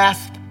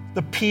grasp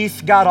the peace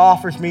God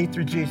offers me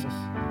through Jesus.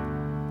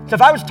 So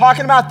if I was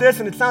talking about this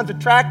and it sounds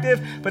attractive,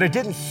 but it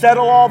didn't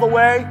settle all the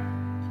way,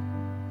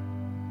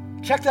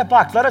 check that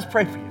box. Let us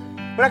pray for you.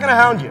 We're not going to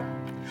hound you.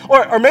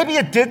 Or maybe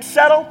it did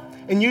settle,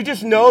 and you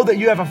just know that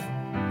you have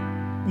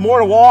more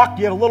to walk,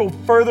 you have a little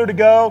further to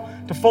go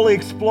to fully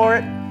explore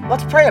it.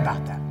 Let's pray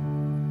about that.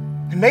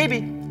 And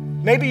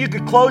maybe you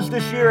could close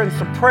this year in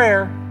some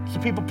prayer,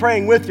 some people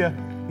praying with you.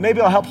 Maybe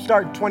it'll help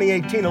start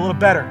 2018 a little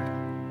better.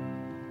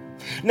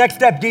 Next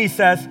step D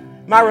says,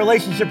 my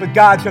relationship with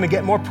God's going to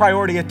get more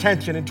priority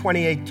attention in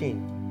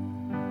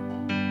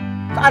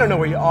 2018. I don't know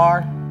where you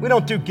are. We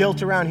don't do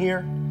guilt around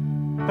here.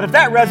 But if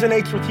that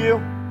resonates with you,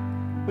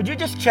 would you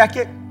just check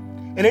it?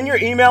 And in your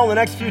email in the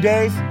next few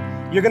days,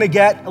 you're going to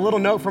get a little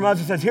note from us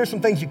that says, here's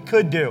some things you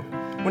could do.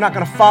 We're not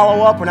going to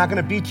follow up. We're not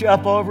going to beat you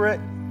up over it.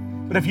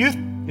 But if you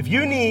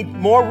need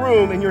more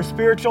room in your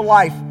spiritual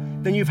life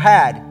than you've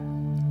had,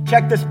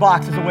 check this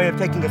box as a way of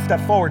taking a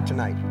step forward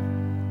tonight.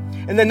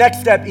 And the next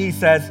step, E,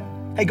 says,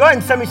 hey, go ahead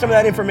and send me some of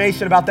that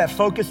information about that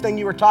focus thing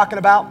you were talking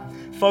about.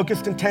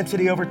 Focused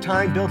intensity over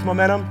time builds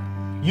momentum.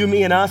 You,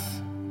 me, and us.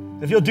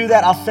 If you'll do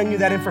that, I'll send you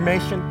that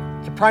information.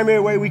 It's the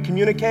primary way we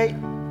communicate.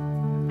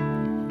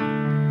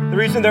 The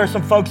reason there are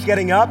some folks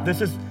getting up,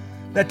 this is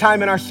that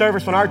time in our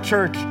service when our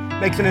church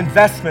makes an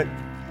investment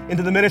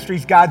into the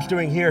ministries God's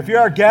doing here. If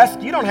you're our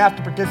guest, you don't have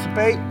to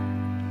participate.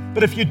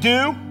 But if you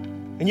do,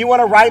 and you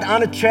want to write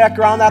on a check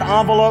or on that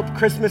envelope,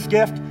 Christmas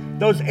gift,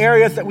 those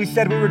areas that we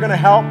said we were going to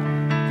help,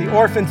 the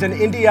orphans in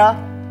India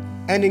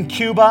and in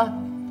Cuba,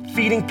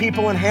 feeding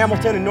people in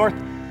Hamilton and North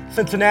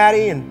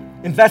Cincinnati,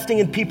 and investing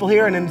in people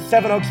here and in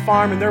Seven Oaks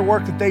Farm and their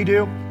work that they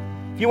do.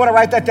 If you want to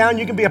write that down,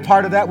 you can be a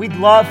part of that. We'd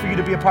love for you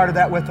to be a part of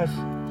that with us.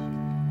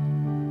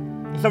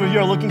 Some of you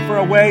are looking for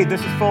a way. This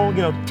is full,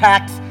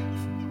 tax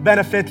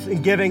benefits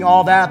and giving,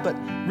 all that. But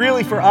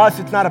really for us,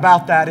 it's not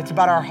about that. It's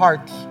about our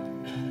hearts.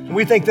 And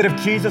we think that if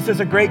Jesus is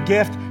a great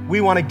gift,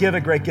 we want to give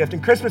a great gift.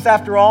 And Christmas,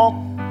 after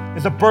all,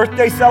 is a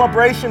birthday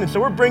celebration. And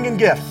so we're bringing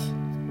gifts.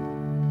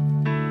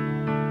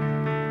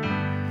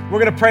 We're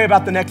going to pray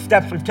about the next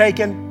steps we've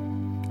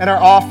taken and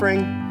our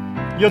offering.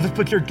 You'll just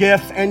put your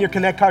gifts and your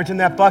Connect cards in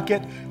that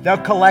bucket. They'll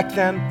collect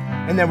them.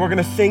 And then we're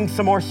going to sing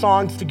some more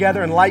songs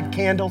together and light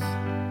candles.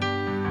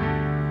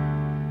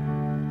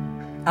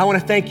 I want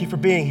to thank you for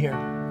being here.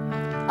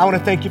 I want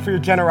to thank you for your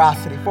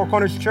generosity. Four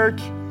Corners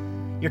Church,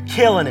 you're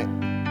killing it.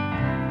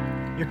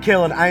 You're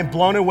killing it. I am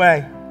blown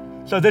away.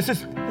 So this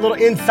is a little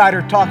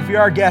insider talk. If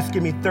you're our guest,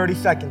 give me 30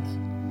 seconds.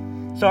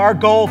 So our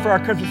goal for our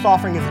Christmas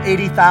offering is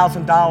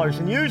 $80,000.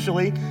 And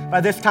usually,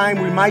 by this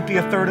time, we might be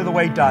a third of the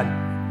way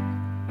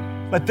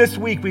done. But this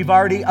week,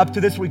 up to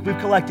this week, we've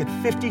collected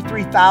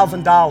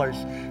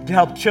 $53,000 to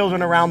help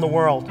children around the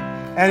world.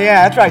 And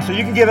yeah, that's right. So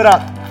you can give it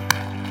up.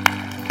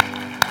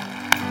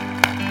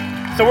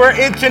 So we're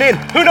inching in.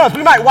 Who knows?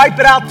 We might wipe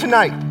it out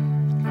tonight.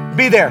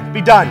 Be there.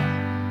 Be done.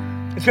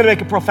 It's going to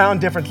make a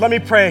profound difference. Let me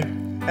pray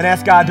and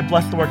ask God to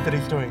bless the work that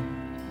he's doing.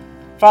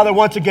 Father,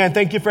 once again,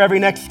 thank you for every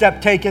next step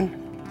taken.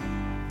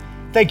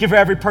 Thank you for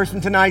every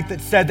person tonight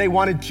that said they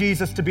wanted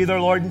Jesus to be their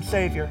Lord and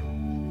Savior.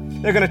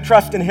 They're going to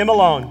trust in him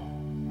alone.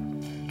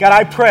 God,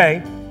 I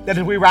pray that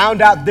as we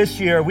round out this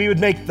year, we would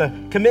make the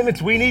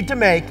commitments we need to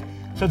make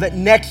so that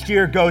next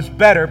year goes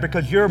better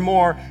because you're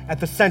more at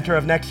the center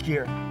of next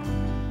year.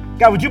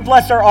 God, would you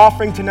bless our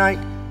offering tonight?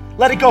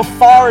 Let it go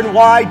far and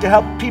wide to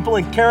help people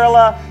in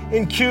Kerala,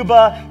 in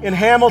Cuba, in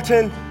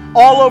Hamilton,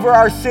 all over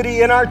our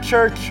city, in our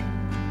church.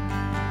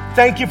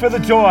 Thank you for the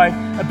joy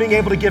of being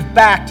able to give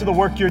back to the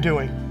work you're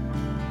doing.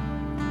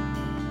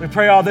 We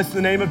pray all this in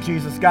the name of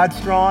Jesus, God's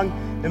strong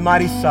and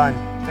mighty Son.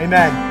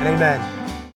 Amen and amen.